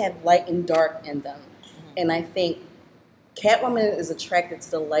both have light and dark in them. And I think Catwoman is attracted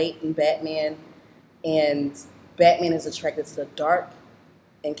to the light in Batman, and Batman is attracted to the dark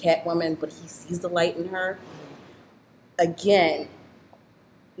in Catwoman, but he sees the light in her. Again,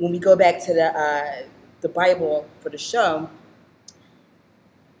 when we go back to the Bible for the show,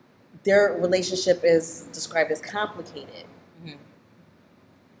 their relationship is described as complicated. Mhm.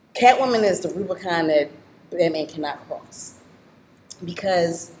 Catwoman is the Rubicon that Batman cannot cross,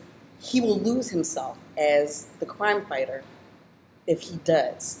 because he will lose himself as the crime fighter if he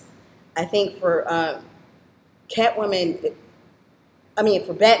does. I think for Catwoman,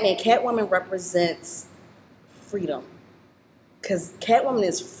 for Batman, Catwoman represents freedom, because Catwoman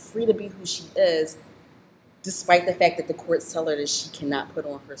is free to be who she is, despite the fact that the courts tell her that she cannot put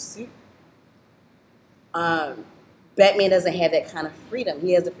on her suit. Batman doesn't have that kind of freedom.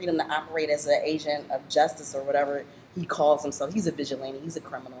 He has the freedom to operate as an agent of justice or whatever he calls himself. He's a vigilante. He's a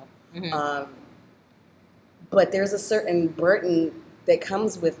criminal. Mm-hmm. But there's a certain burden that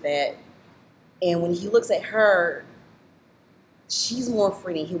comes with that. And when he looks at her, she's more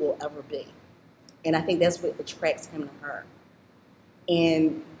free than he will ever be. And I think that's what attracts him to her.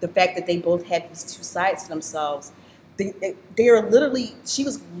 And the fact that they both have these two sides to themselves, they are literally, she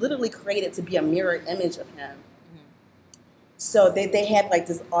was literally created to be a mirror image of him. So they have like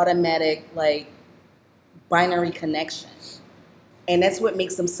this automatic like binary connection, and that's what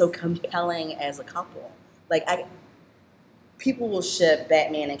makes them so compelling as a couple. Like people will ship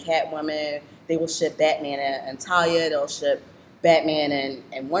Batman and Catwoman. They will ship Batman and Talia. They'll ship Batman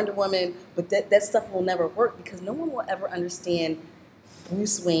and Wonder Woman. But that stuff will never work because no one will ever understand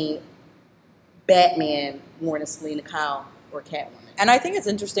Bruce Wayne, Batman more than Selena Kyle or Catwoman. And I think it's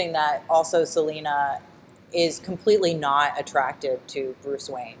interesting that also Selena is completely not attractive to Bruce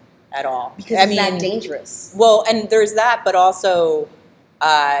Wayne at all. Because he's not dangerous. Well, and there's that, but also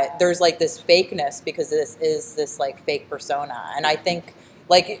there's like this fakeness because this is this like fake persona. And I think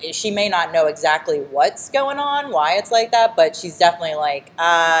like she may not know exactly what's going on, why it's like that, but she's definitely like,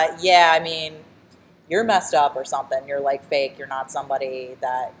 yeah, I mean, you're messed up or something. You're like fake. You're not somebody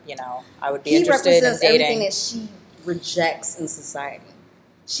that, you know, I would be interested in represents dating. everything that she rejects in society.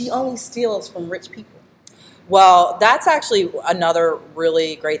 She only steals from rich people. Well, that's actually another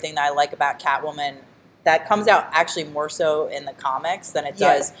really great thing that I like about Catwoman that comes out actually more so in the comics than it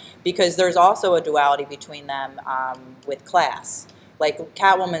does because there's also a duality between them with class. Like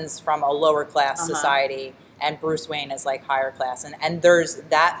Catwoman's from a lower class society and Bruce Wayne is like higher class. And there's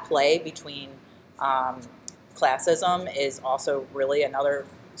that play between classism is also really another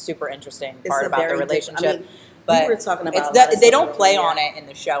super interesting part about their relationship. But we were talking about they don't play on it in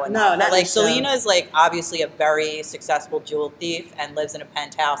the show enough. No, not like in the show. Selena's like obviously a very successful jewel thief and lives in a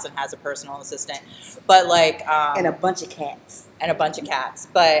penthouse and has a personal assistant, but like and a bunch of cats.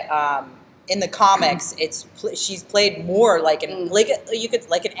 But in the comics, she's played more like an like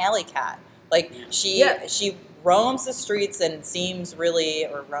an alley cat. Like she roams the streets and seems really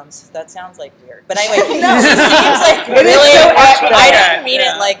roams. That sounds like weird, but anyway, she seems like really. I didn't mean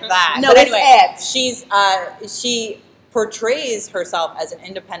it like that. No, but it's anyway, ads. she portrays herself as an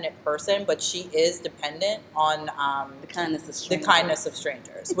independent person, but she is dependent on the kindness of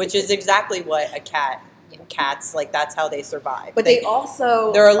strangers, which is exactly what a cat. Cats like that's how they survive. But they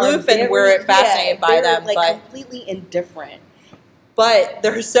also they're aloof and we're fascinated by them, like but completely indifferent. But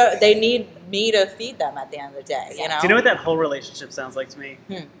they need me to feed them at the end of the day. You know. Do you know what that whole relationship sounds like to me?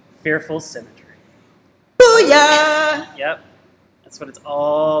 Fearful symmetry. Booyah! Yep. That's what it's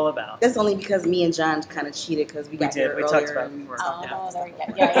all about. That's only because me and John kind of cheated because we got here We earlier. talked about it before. There you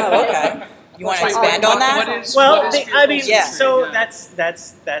go. Oh, okay. You want to expand on that?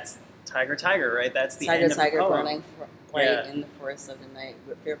 That's Tiger, right? That's the Tiger, end of the poem. burning bright in the forest of the night.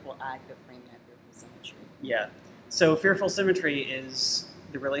 With fearful eye could frame that fearful symmetry. Yeah. So fearful symmetry is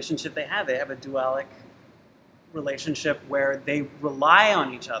the relationship they have. They have a dualic relationship where they rely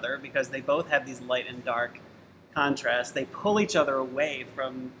on each other because they both have these light and dark contrasts. They pull each other away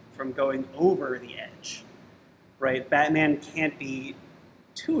from going over the edge, right? Batman can't be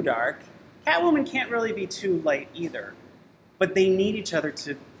too dark. Catwoman can't really be too light either. But they need each other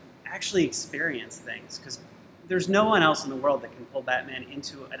to actually experience things because there's no one else in the world that can pull Batman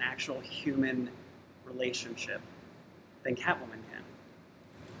into an actual human relationship than Catwoman can.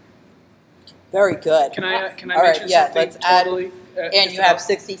 Very good. Can I All right, mention yeah, something let's add- totally? And you have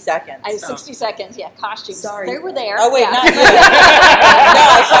 60 seconds. I have 60 seconds. Yeah, costumes. Sorry. They were there. Oh wait, yeah. not you. No,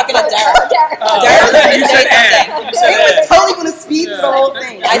 I was talking to Derek. Derek. Oh, Derek was going you to said say and. something. You said It was and. totally going to speed through the whole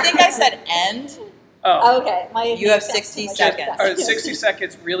thing. I think I said end. Oh. Okay. You have 60 seconds. All right, 60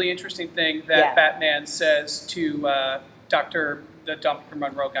 seconds. Really interesting thing that Yeah. Batman says to the Dr.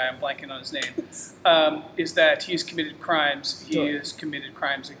 Monroe guy, I'm blanking on his name, is that he's committed crimes. He has committed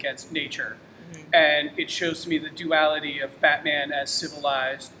crimes against nature. And it shows to me the duality of Batman as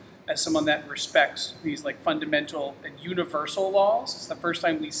civilized, as someone that respects these like fundamental and universal laws. It's the first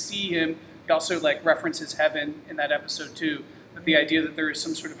time we see him. He also like references heaven in that episode too. But the idea that there is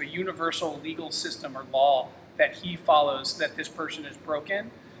some sort of a universal legal system or law that he follows that this person has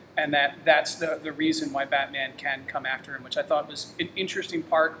broken, and that's the reason why Batman can come after him, which I thought was an interesting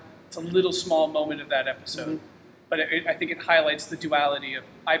part. It's a little small moment of that episode. But I think it highlights the duality of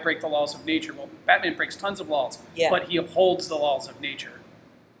I break the laws of nature. Well, Batman breaks tons of laws, but he upholds the laws of nature.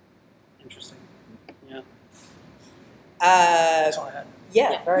 Interesting. Yeah. That's all I had.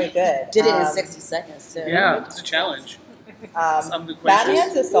 Yeah, very good. Did it in 60 seconds, too. Yeah, it's a challenge. Some good questions.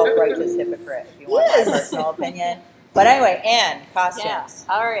 Batman's a self-righteous hypocrite, if you want my personal opinion. But anyway, Anne, costumes.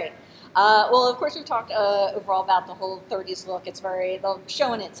 Yeah. All right. Well, of course, we've talked overall about the whole 30s look. It's the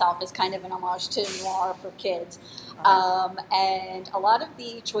show in itself is kind of an homage to noir for kids. And a lot of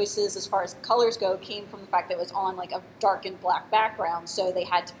the choices as far as colors go came from the fact that it was on like a dark and black background. So they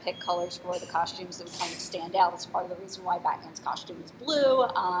had to pick colors for the costumes that would kind of stand out. That's part of the reason why Batman's costume is blue.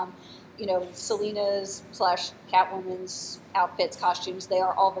 Selena's / Catwoman's outfits, costumes, they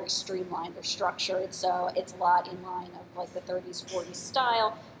are all very streamlined. They're structured, so it's a lot in line of like the 30s, 40s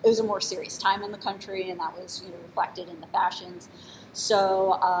style. It was a more serious time in the country, and that was reflected in the fashions.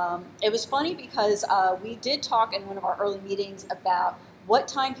 So it was funny because we did talk in one of our early meetings about what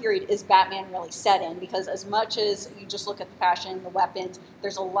time period is Batman really set in? Because as much as you just look at the fashion, the weapons,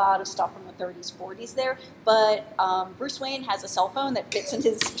 there's a lot of stuff from the 30s, 40s there. But Bruce Wayne has a cell phone that fits in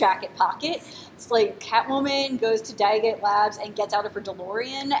his jacket pocket. It's like Catwoman goes to Daggett Labs and gets out of her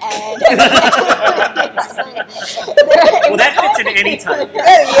DeLorean. And Well, that fits in any time.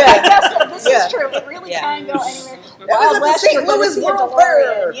 I guess that this is true. It really can go anywhere. Was at the St. Louis World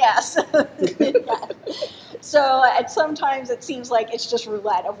Fair. Yes. So, and sometimes it seems like it's just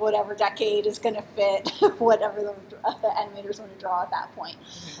roulette of whatever decade is going to fit whatever the animators want to draw at that point.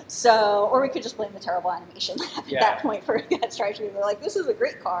 So, or we could just blame the terrible animation at that point for Cat Striker. They're like, this is a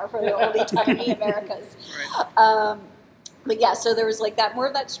great car for the oldie tiny Americas. Right. But yeah, so there was like that, more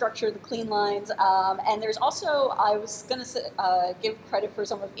of that structure, the clean lines, and there's also, I was going to give credit for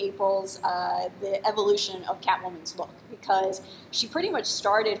some of April's, the evolution of Catwoman's look, because she pretty much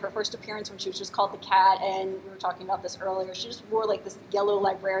started her first appearance when she was just called the Cat, and we were talking about this earlier, she just wore like this yellow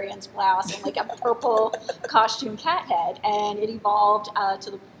librarian's blouse and like a purple costume cat head, and it evolved to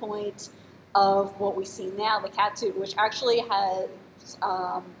the point of what we see now, the cat suit, which actually had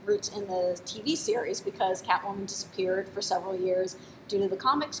roots in the TV series because Catwoman disappeared for several years due to the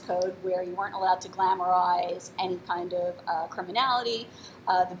comics code where you weren't allowed to glamorize any kind of criminality.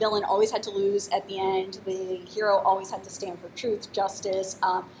 The villain always had to lose at the end. The hero always had to stand for truth, justice.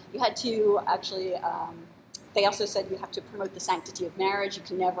 You had to actually... they also said you have to promote the sanctity of marriage. You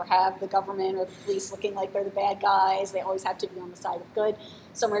can never have the government or the police looking like they're the bad guys. They always have to be on the side of good.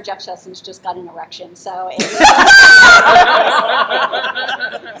 Somewhere Jeff Sessions just got an erection, so... A+,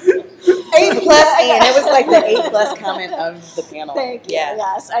 and it was like the A+ comment of the panel. Thank you,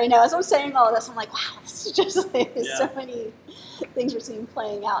 yes. I know, as I'm saying all this, I'm like, wow, this is just like, so many things we're seeing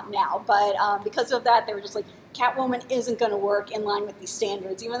playing out now. But because of that, they were just like, Catwoman isn't going to work in line with these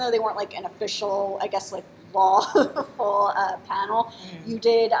standards, even though they weren't like an official, I guess, like lawful panel. You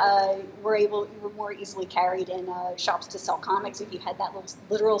were more easily carried in shops to sell comics if you had that little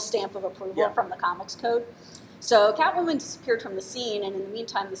literal stamp of approval from the comics code. So Catwoman disappeared from the scene, and in the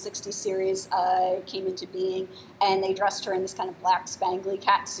meantime, the 60s series came into being, and they dressed her in this kind of black spangly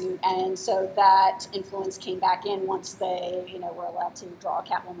cat suit, and so that influence came back in once they, were allowed to draw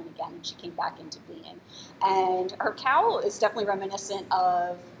Catwoman again, and she came back into being. And her cowl is definitely reminiscent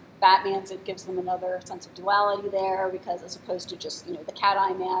of Batman's. It gives them another sense of duality there, because as opposed to just, the cat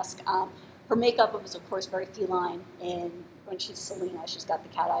eye mask, her makeup was, of course, very feline. When she's Selena, she's got the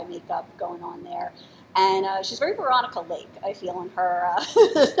cat eye makeup going on there. And she's very Veronica Lake, I feel, in her... I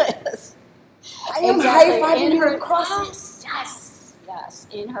am high-fiving her crosses. Yes,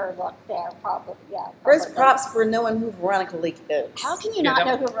 in her look there, probably, First props for knowing who Veronica Lake is. How can you not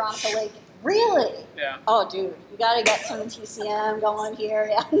know who Veronica Lake is? Really? Yeah. Oh, dude, you gotta get some TCM going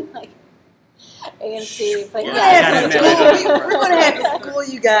here, like AMC. But we're gonna have to school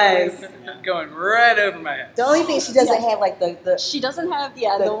you guys. Going right over my head. The only thing she doesn't have, like the she doesn't have the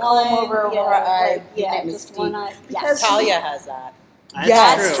comb one over her eye. just one eye. Because Talia has that.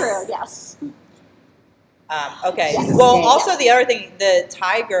 That's true. Yes. Okay. She's a Well, snake. also the other thing, the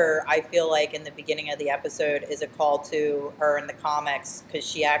tiger, I feel like in the beginning of the episode is a call to her in the comics because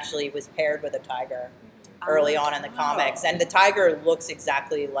she actually was paired with a tiger early on in the comics. And the tiger looks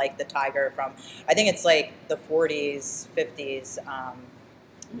exactly like the tiger from, I think it's like the 40s, 50s,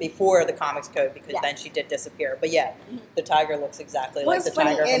 before the comics code, because then she did disappear. But yeah, the tiger looks exactly like the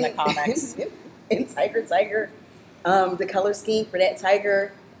tiger from the comics. In Tiger, the color scheme for that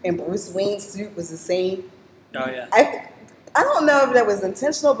tiger and Bruce Wayne's suit was the same. Oh, yeah. I don't know if that was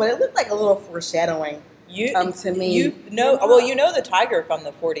intentional, but it looked like a little foreshadowing to me. You know the tiger from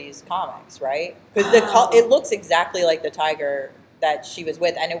the 40s comics, right? Because it looks exactly like the tiger that she was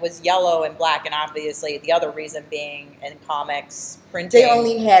with, and it was yellow and black, and obviously the other reason being in comics printing, they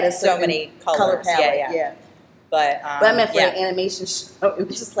only had a so many colors. color palette. Yeah. But I meant for the animation show, it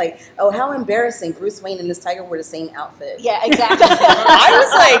was just like, oh, how embarrassing! Bruce Wayne and this tiger wore the same outfit. Yeah, exactly. I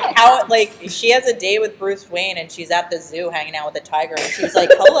was like, she has a date with Bruce Wayne, and she's at the zoo hanging out with the tiger, and she's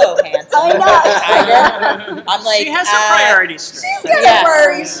like, "Hello, handsome." I know. Tiger. I'm like, she has her priorities straight. She's got her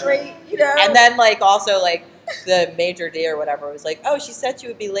priorities straight, And then also the Major D or whatever was like, "Oh, she said she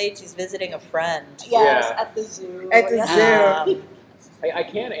would be late. She's visiting a friend." Yes, at the zoo. At the zoo. I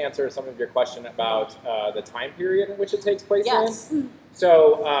can answer some of your question about the time period in which it takes place in.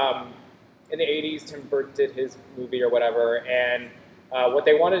 So, in the 80s, Tim Burton did his movie or whatever, and what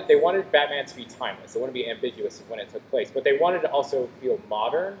they wanted Batman to be timeless. They wanted to be ambiguous of when it took place, but they wanted to also feel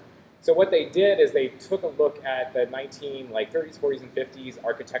modern. So what they did is they took a look at the 30s, 40s, and 50s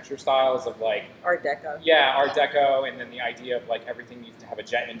architecture styles of like Art Deco. Yeah, Art Deco, and then the idea of like everything needs to have a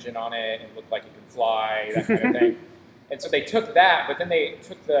jet engine on it and look like it can fly, that kind of thing. And so they took that, but then they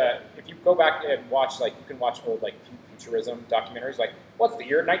took if you go back and watch, like you can watch old like futurism documentaries, like what's the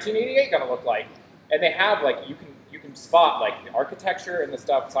year 1988 going to look like? And they have like you can spot like the architecture and the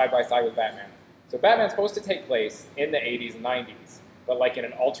stuff side by side with Batman. So Batman's supposed to take place in the 80s and 90s, but like in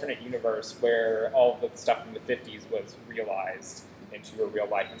an alternate universe where all the stuff from the 50s was realized into a real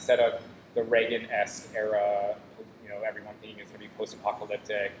life instead of the Reagan-esque era, everyone thinking it's going to be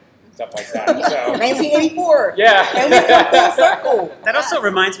post-apocalyptic, stuff like that. So 1984. yeah. And we come full circle. That also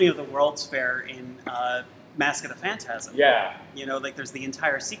reminds me of the World's Fair in Mask of the Phantasm. Yeah. Like there's the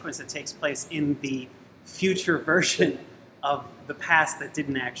entire sequence that takes place in the future version of the past that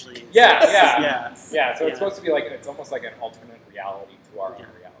didn't actually exist. Yeah. So it's supposed to be like, it's almost like an alternate reality to our own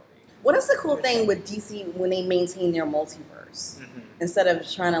reality. What is the cool thing with DC when they maintain their multiverse? Mm-hmm. Instead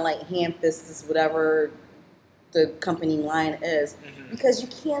of trying to like hand fist this whatever the company line is, because you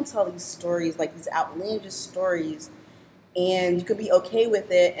can tell these stories, like these outlandish stories, and you could be okay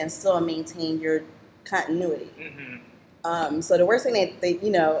with it and still maintain your continuity. So the worst thing that they,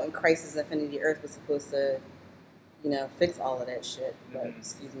 in Crisis Infinity Earth was supposed to, fix all of that shit. But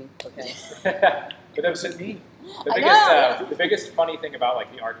excuse me, okay. But that was me. The biggest funny thing about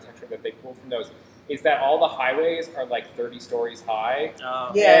like the architecture that they pulled from those is that all the highways are like 30 stories high.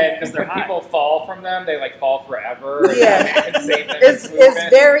 Yeah. And when people fall from them, they like fall forever. Yeah. And save them It's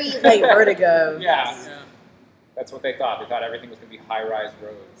very like Vertigo. Yeah. That's what they thought. They thought everything was going to be high-rise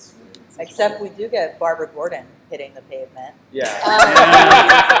roads. Except we do get Barbara Gordon hitting the pavement. Yeah.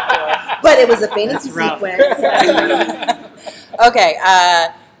 But it was a fantasy sequence. Okay,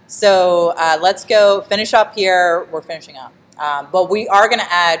 so let's go finish up here. We're finishing up. But we are going to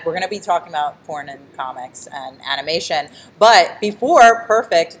we're going to be talking about porn and comics and animation. But before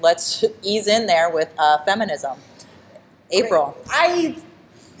Perfect, let's ease in there with feminism. April. I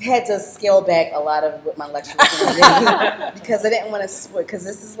had to scale back a lot of what my lecture was going to do because I didn't want to switch, because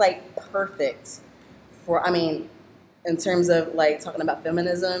this is like perfect for, in terms of like talking about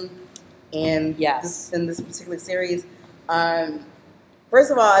feminism and in this particular series.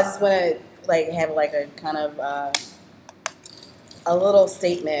 First of all, I just want to like have like a kind of a little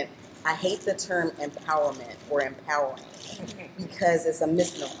statement. I hate the term empowerment or empowering because it's a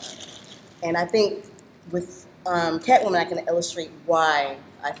misnomer, and I think with Catwoman, I can illustrate why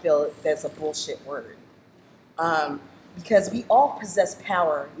I feel that's a bullshit word. Because we all possess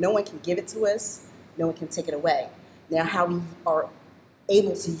power. No one can give it to us. No one can take it away. Now, how we are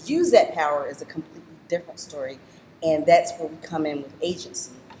able to use that power is a completely different story. And that's where we come in with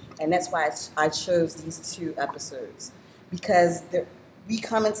agency. And that's why I chose these two episodes. Because we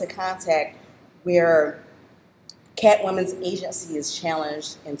come into contact where Catwoman's agency is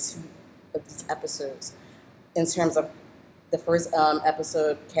challenged in two of these episodes. In terms of the first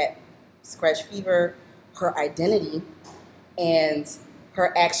episode, Cat Scratch Fever, her identity, and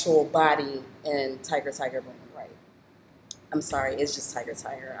her actual body in Tiger, Tiger, Boom, Bright. I'm sorry, it's just Tiger,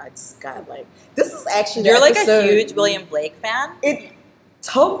 Tiger. I just got like, this is actually You're the like episode, a huge William Blake fan? It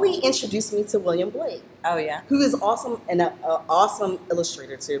totally introduced me to William Blake. Oh, yeah? Who is awesome and an awesome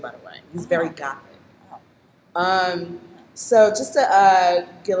illustrator too, by the way. He's very gothic. So just to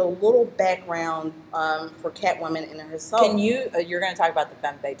get a little background for Catwoman and herself. Can you? You're going to talk about the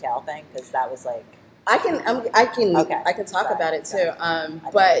femme fatale thing because that was like. I can talk about it too.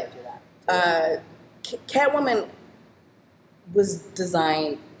 But Catwoman was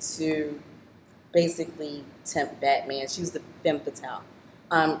designed to basically tempt Batman. She was the femme fatale.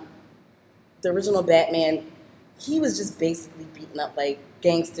 The original Batman, he was just basically beating up like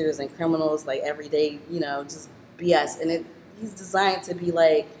gangsters and criminals like every day, just BS. And he's designed to be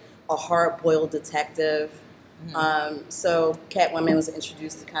like a hard-boiled detective. So Catwoman was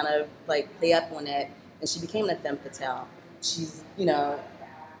introduced to kind of like play up on that, and she became the femme fatale. She's,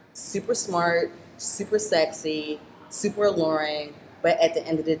 super smart, super sexy, super alluring, but at the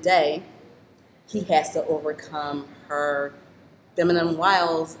end of the day, he has to overcome her feminine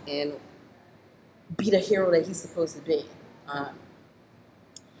wiles and be the hero that he's supposed to be.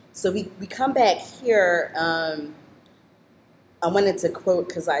 So we come back here. I wanted to quote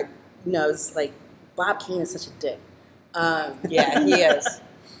because it's like Bob Kane is such a dick. Yeah, he is.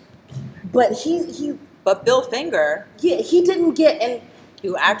 But he But Bill Finger, he didn't get, and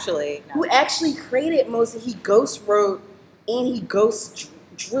who actually created most of, he ghost wrote and he ghost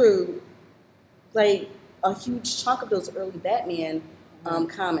drew like a huge chunk of those early Batman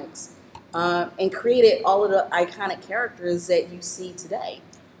comics, and created all of the iconic characters that you see today.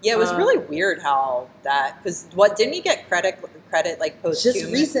 Yeah, it was really weird how that, because didn't he get credit like post Just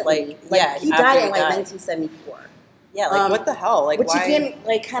recently, yeah, he after died in like died. 1974. Yeah, like what the hell? Like Which why? again,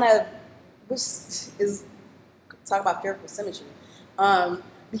 like kind of, which is talk about fearful symmetry,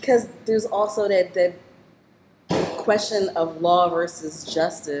 because there's also that question of law versus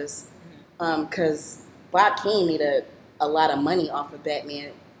justice, because Bob Kane made a lot of money off of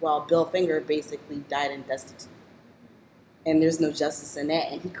Batman, while Bill Finger basically died in destitute, and there's no justice in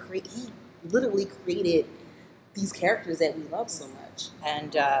that, and he literally created these characters that we love so much.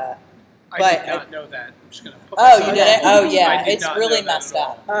 And I but did not know that. I'm just gonna. Put oh, myself you did it? out. Oh, yeah, I did it's not really know that messed at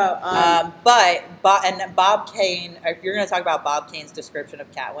all. up. But Bob Kane, if you're going to talk about Bob Kane's description of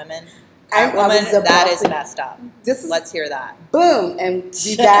Catwoman, I was about that is to- messed up. This is Let's hear that. boom, and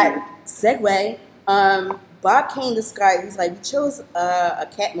we got segue. Bob Kane described, he's like, we chose a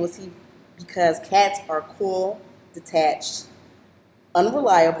cat motif because cats are cool, detached,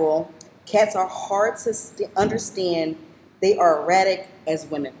 unreliable. Cats are hard to understand. They are erratic as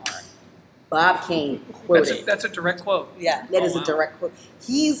women are. Bob Kane quoted. That's a direct quote. Yeah. That Oh, is wow. a direct quote.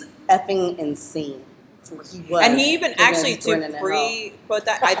 He's effing insane. He was. And he even actually, against Brennan to and Hall. pre-quote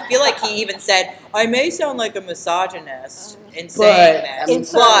that, I feel like he even said, I may sound like a misogynist in But, saying I this, mean,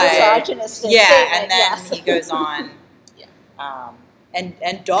 Insert but, misogynist yeah, statement, and then yes. he goes on,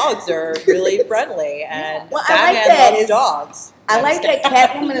 and dogs are really friendly, and Well, I like Batman that. loves It's- dogs. I like that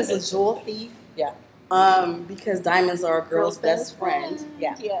Catwoman is a jewel thief. Yeah. Because diamonds are a girl's best friend.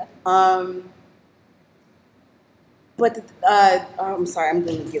 Yeah. Yeah. But I'm sorry, I'm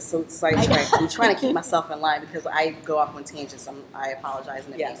going to get so sidetracked. I'm trying to keep myself in line because I go off on tangents. I apologize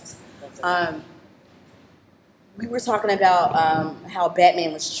in advance. Yes. We were talking about how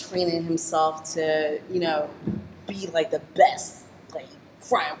Batman was training himself to, be like the best like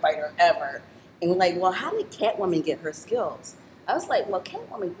crime fighter ever. And we're like, well, how did Catwoman get her skills? I was like, well,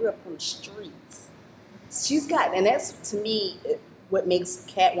 Catwoman grew up on the streets. And that's to me what makes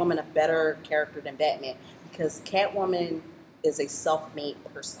Catwoman a better character than Batman, because Catwoman is a self-made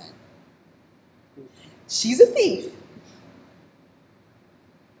person. She's a thief,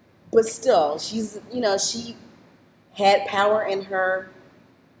 but still, she's, she had power in her.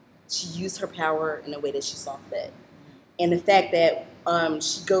 She used her power in a way that she saw fit. And the fact that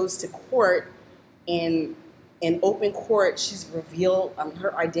she goes to court, and in open court, she's revealed,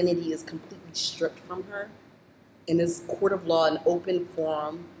 her identity is completely stripped from her. In this court of law, an open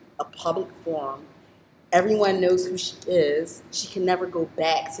forum, a public forum, everyone knows who she is. She can never go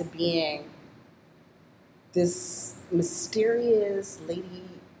back to being this mysterious lady.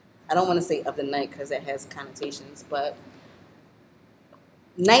 I don't want to say of the night because it has connotations, but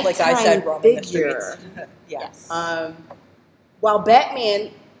nighttime Like I said, roaming the figure. streets. Yes. While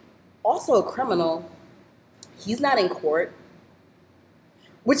Batman, also a criminal, he's not in court.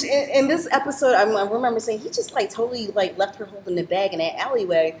 Which in this episode, I remember saying he just like totally like left her holding the bag in that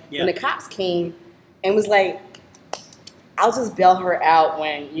alleyway when the cops came and was like, "I'll just bail her out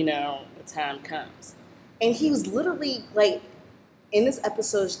when the time comes." And he was literally like, in this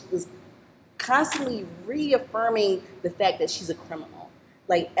episode, was constantly reaffirming the fact that she's a criminal.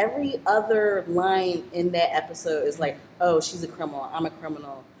 Like every other line in that episode is like, "Oh, she's a criminal. I'm a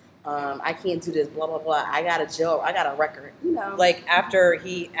criminal. I can't do this. Blah blah blah. I got a job. I got a record." Like after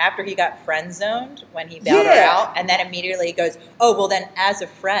he got friend zoned when he bailed her out, and then immediately he goes, "Oh well, then as a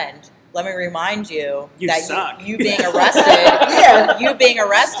friend, let me remind you that suck. you being arrested, Yeah. you being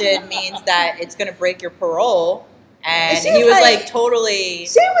arrested means that it's going to break your parole." And she he was was like- like totally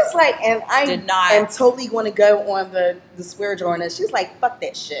She was like, and I Did not- am totally going to go on the swear jar on this. She was like, fuck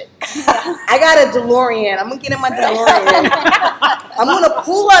that shit. I got a DeLorean. I'm going to get in my DeLorean. I'm going to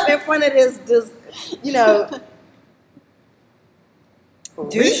pull up in front of this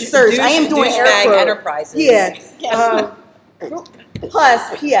research. I am doing air douchebag quotes. enterprises. Yeah.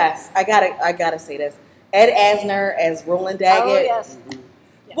 Plus, P.S. I gotta say this. Ed Asner as Roland Daggett. Oh, yes.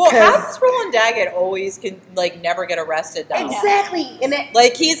 Well, how 'Cause- does Roland Daggett always never get arrested though? Exactly. And that,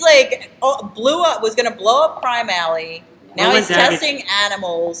 Like he's like was gonna blow up Crime Alley. Now Roland he's Daggett- testing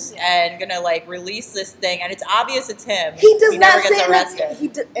animals and gonna like release this thing, and it's obvious it's him. he does never not gets say arrested.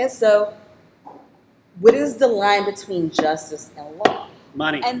 nothing. And so, what is the line between justice and law?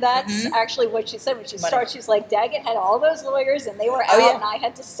 Money. And that's actually what she said when she Money. started. She's like, Daggett had all those lawyers, and they were out, Oh, yeah. and I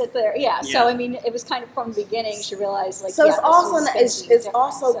had to sit there. Yeah. Yeah. So I mean, it was kind of from the beginning. She realized, like, So yeah, it's this also was it's gonna be it's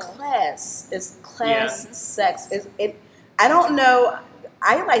also different, so. class. It's class, sex. I don't know.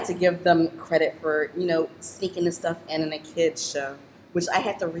 I like to give them credit for sneaking this stuff in a kids show, which I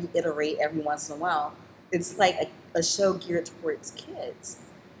have to reiterate every once in a while. it's like a show geared towards kids.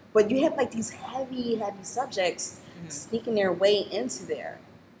 But you have like these heavy subjects sneaking their way into there.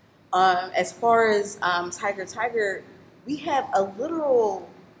 As far as Tiger, we have a literal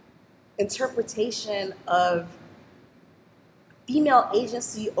interpretation of female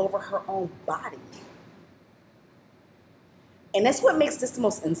agency over her own body. And that's what makes this the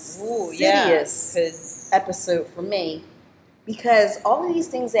most insidious episode for me. Because all of these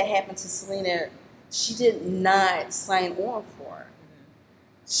things that happened to Selena, she did not sign on for.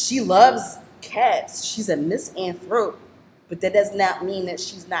 She loves cats. She's a misanthrope. But that does not mean that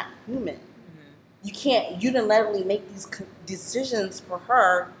she's not human. You can't unilaterally make these decisions for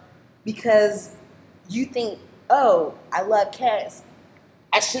her because you think, oh, I love cats,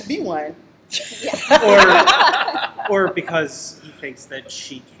 I should be one. or because he thinks that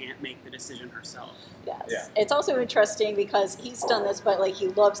she can't make the decision herself. Yes. Yeah. It's also interesting because he's done this, but like he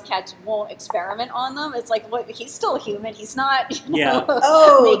loves cats, won't experiment on them. It's like, what? He's still human. He's not. You know,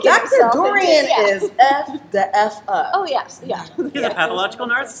 Oh, making Dr. himself Dorian into- is F the F up. Oh yes, yeah. He's a pathological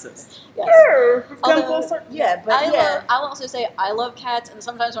narcissist. Yes. Sure. Although, Yeah, but yeah. I'll also say I love cats, and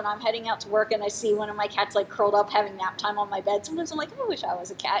sometimes when I'm heading out to work and I see one of my cats like curled up having nap time on my bed, sometimes I'm like, I wish I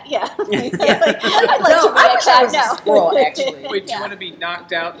was a cat. Yeah. Like, I'd like No, to be I a wish I cat was a now. squirrel, actually. Wait, do Yeah. you want to be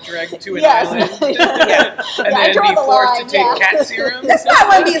knocked out, dragged to an Yes. island, Yeah. and I then draw be the forced line, to take yeah. cat serums? That's why I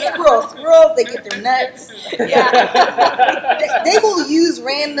want to be a squirrel. Squirrels, they get their nuts. They will use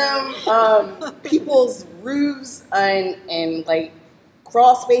random people's roofs and like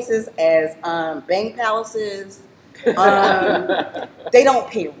crawl spaces as bang palaces. They don't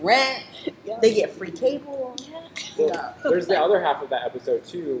pay rent. Yeah. They get free cable. Well, there's the other half of that episode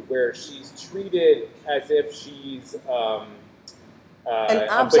too, where she's treated as if she's An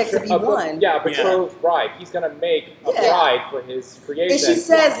object to be won. Yeah, a betrothed bride. He's gonna make a Yeah. bride for his creation. And she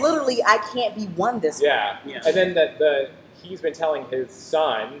says literally, I can't be won this way. Yeah. Yeah. And then he's been telling his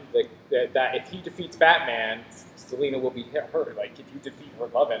son that if he defeats Batman, Selena will be her. Like, if you defeat her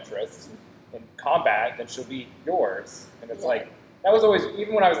love interest in combat, then she'll be yours. And it's like, that was always,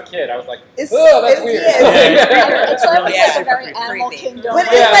 even when I was a kid, I was like, It's- oh, that's it's- weird. yeah, It's almost Yeah. like a very Super Animal creepy. Kingdom. But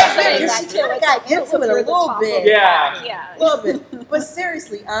it's way of like, saying yeah, that, she too. kinda It's got like, into it a we're the little top bit. of the Yeah. pack, yeah. A little bit. But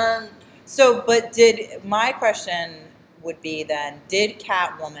seriously, So, but my question would be then, did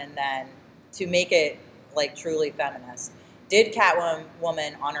Catwoman then, to make it like truly feminist, did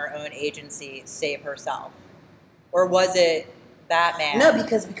Catwoman on her own agency save herself? Or was it Batman? no,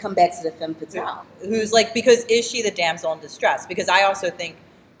 because we come back to the femme fatale. Who's like, because is she the damsel in distress? Because I also think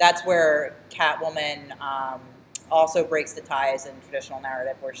that's where Catwoman also breaks the ties in traditional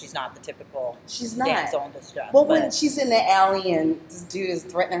narrative, where she's not the typical She's not. damsel in distress. Well, but, when she's in the alley and this dude is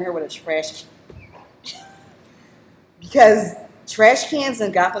threatening her with a trash can. Because trash cans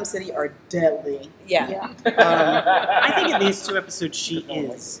in Gotham City are deadly. yeah. I think in these two episodes she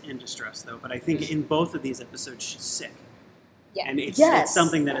is in distress, though. But I think in both of these episodes she's sick, Yeah. and it's Yes.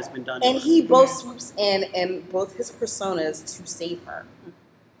 something that has been done. And to her. he both swoops in both his personas to save her.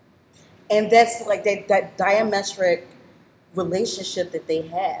 And that's like that diametric relationship that they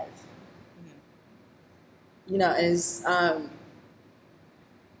have. You know, is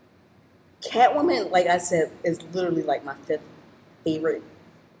Catwoman, like I said, is literally like my fifth favorite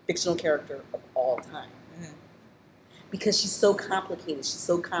fictional character of all time. Mhm. Because she's so complicated, she's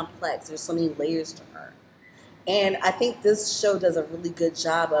so complex, there's so many layers to her. And I think this show does a really good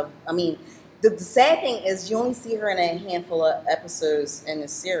job of, I mean, the sad thing is you only see her in a handful of episodes in the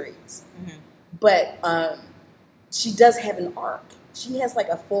series. Mhm. But she does have an arc. She has like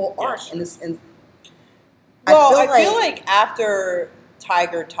a full arc in this. And Well, I feel like after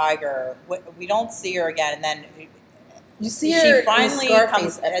Tiger, we don't see her again, and then you see her she finally in the Scarface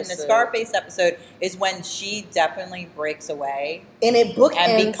comes in episode, the Scarface episode is when she definitely breaks away and it bookends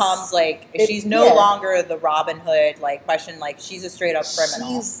and becomes like she's no longer the Robin Hood like question, like she's a straight up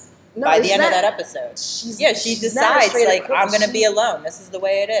criminal No, by it's the end of not- that episode. She Decides like I'm going to be alone. This is the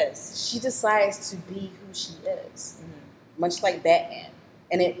way it is. She decides to be who she is, Mhm. much like Batman.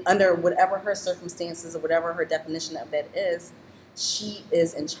 And it under whatever her circumstances or whatever her definition of that is, she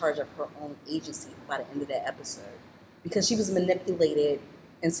is in charge of her own agency by the end of that episode. Because she was manipulated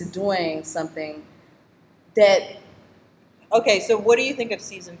into doing something that Okay, so what do you think of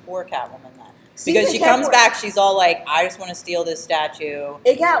season 4 Catwoman then? Season Because she comes Catwoman- back, she's all like, I just want to steal this statue.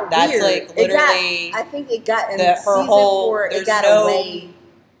 it got That's weird. like literally I think it got in her season whole- 4. It there's got no- away.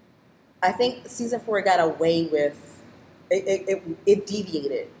 I think season 4 got away with it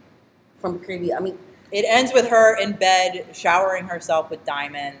deviated from previous. I mean, It ends with her in bed, showering herself with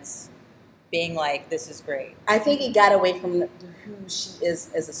diamonds, being like, this is great. I think it got away from who she is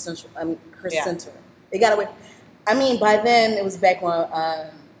as a central. Her Yeah. center. They got away. I mean, by then it was back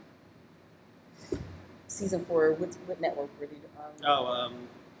on season 4. What network were they?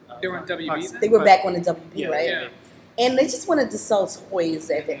 They were on WB Fox- then? They were back on the WB, Yeah, right? Yeah. And they just wanted to sell toys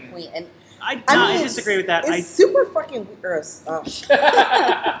at that point. And I mean, disagree with that. It's super fucking weird.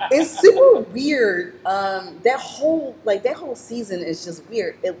 It's super weird. That whole season is just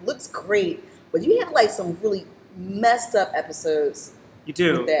weird. It looks great, but you have like some really messed up episodes You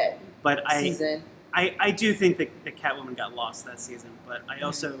do, with that but season. I do think that Catwoman got lost that season, but I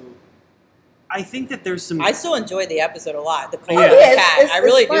also I think that there's some. I still enjoy the episode a lot. The Call Yeah. of the Yeah, Cat. it's I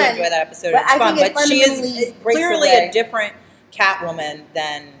really do fun. enjoy that episode. But It's I fun, think it but she fundamentally is breaks clearly away. a different Catwoman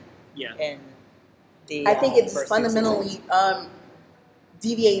than Yeah. in the. I think it just first two fundamentally seasons.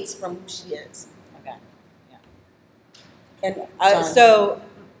 deviates from who she is. Okay. And So,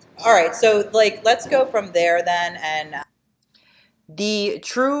 all right. So, like, let's go from there then, and The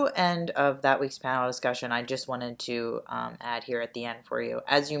true end of that week's panel discussion, I just wanted to add here at the end for you.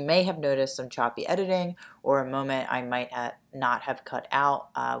 As you may have noticed some choppy editing or a moment I might not have cut out,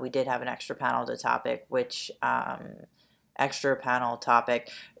 we did have an extra panel topic,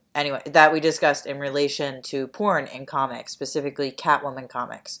 anyway, that we discussed in relation to porn in comics, specifically Catwoman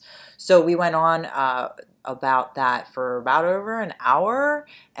comics. So we went on about that for about over an hour,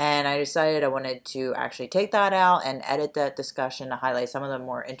 and I decided I wanted to actually take that out and edit that discussion to highlight some of the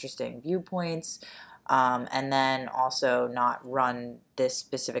more interesting viewpoints, and then also not run this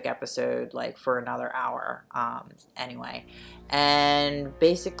specific episode like for another hour anyway. And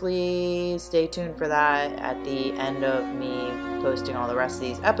basically stay tuned for that at the end of me posting all the rest of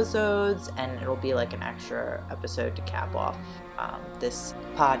these episodes, and it'll be like an extra episode to cap off this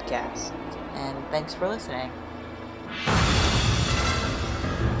podcast. And thanks for listening.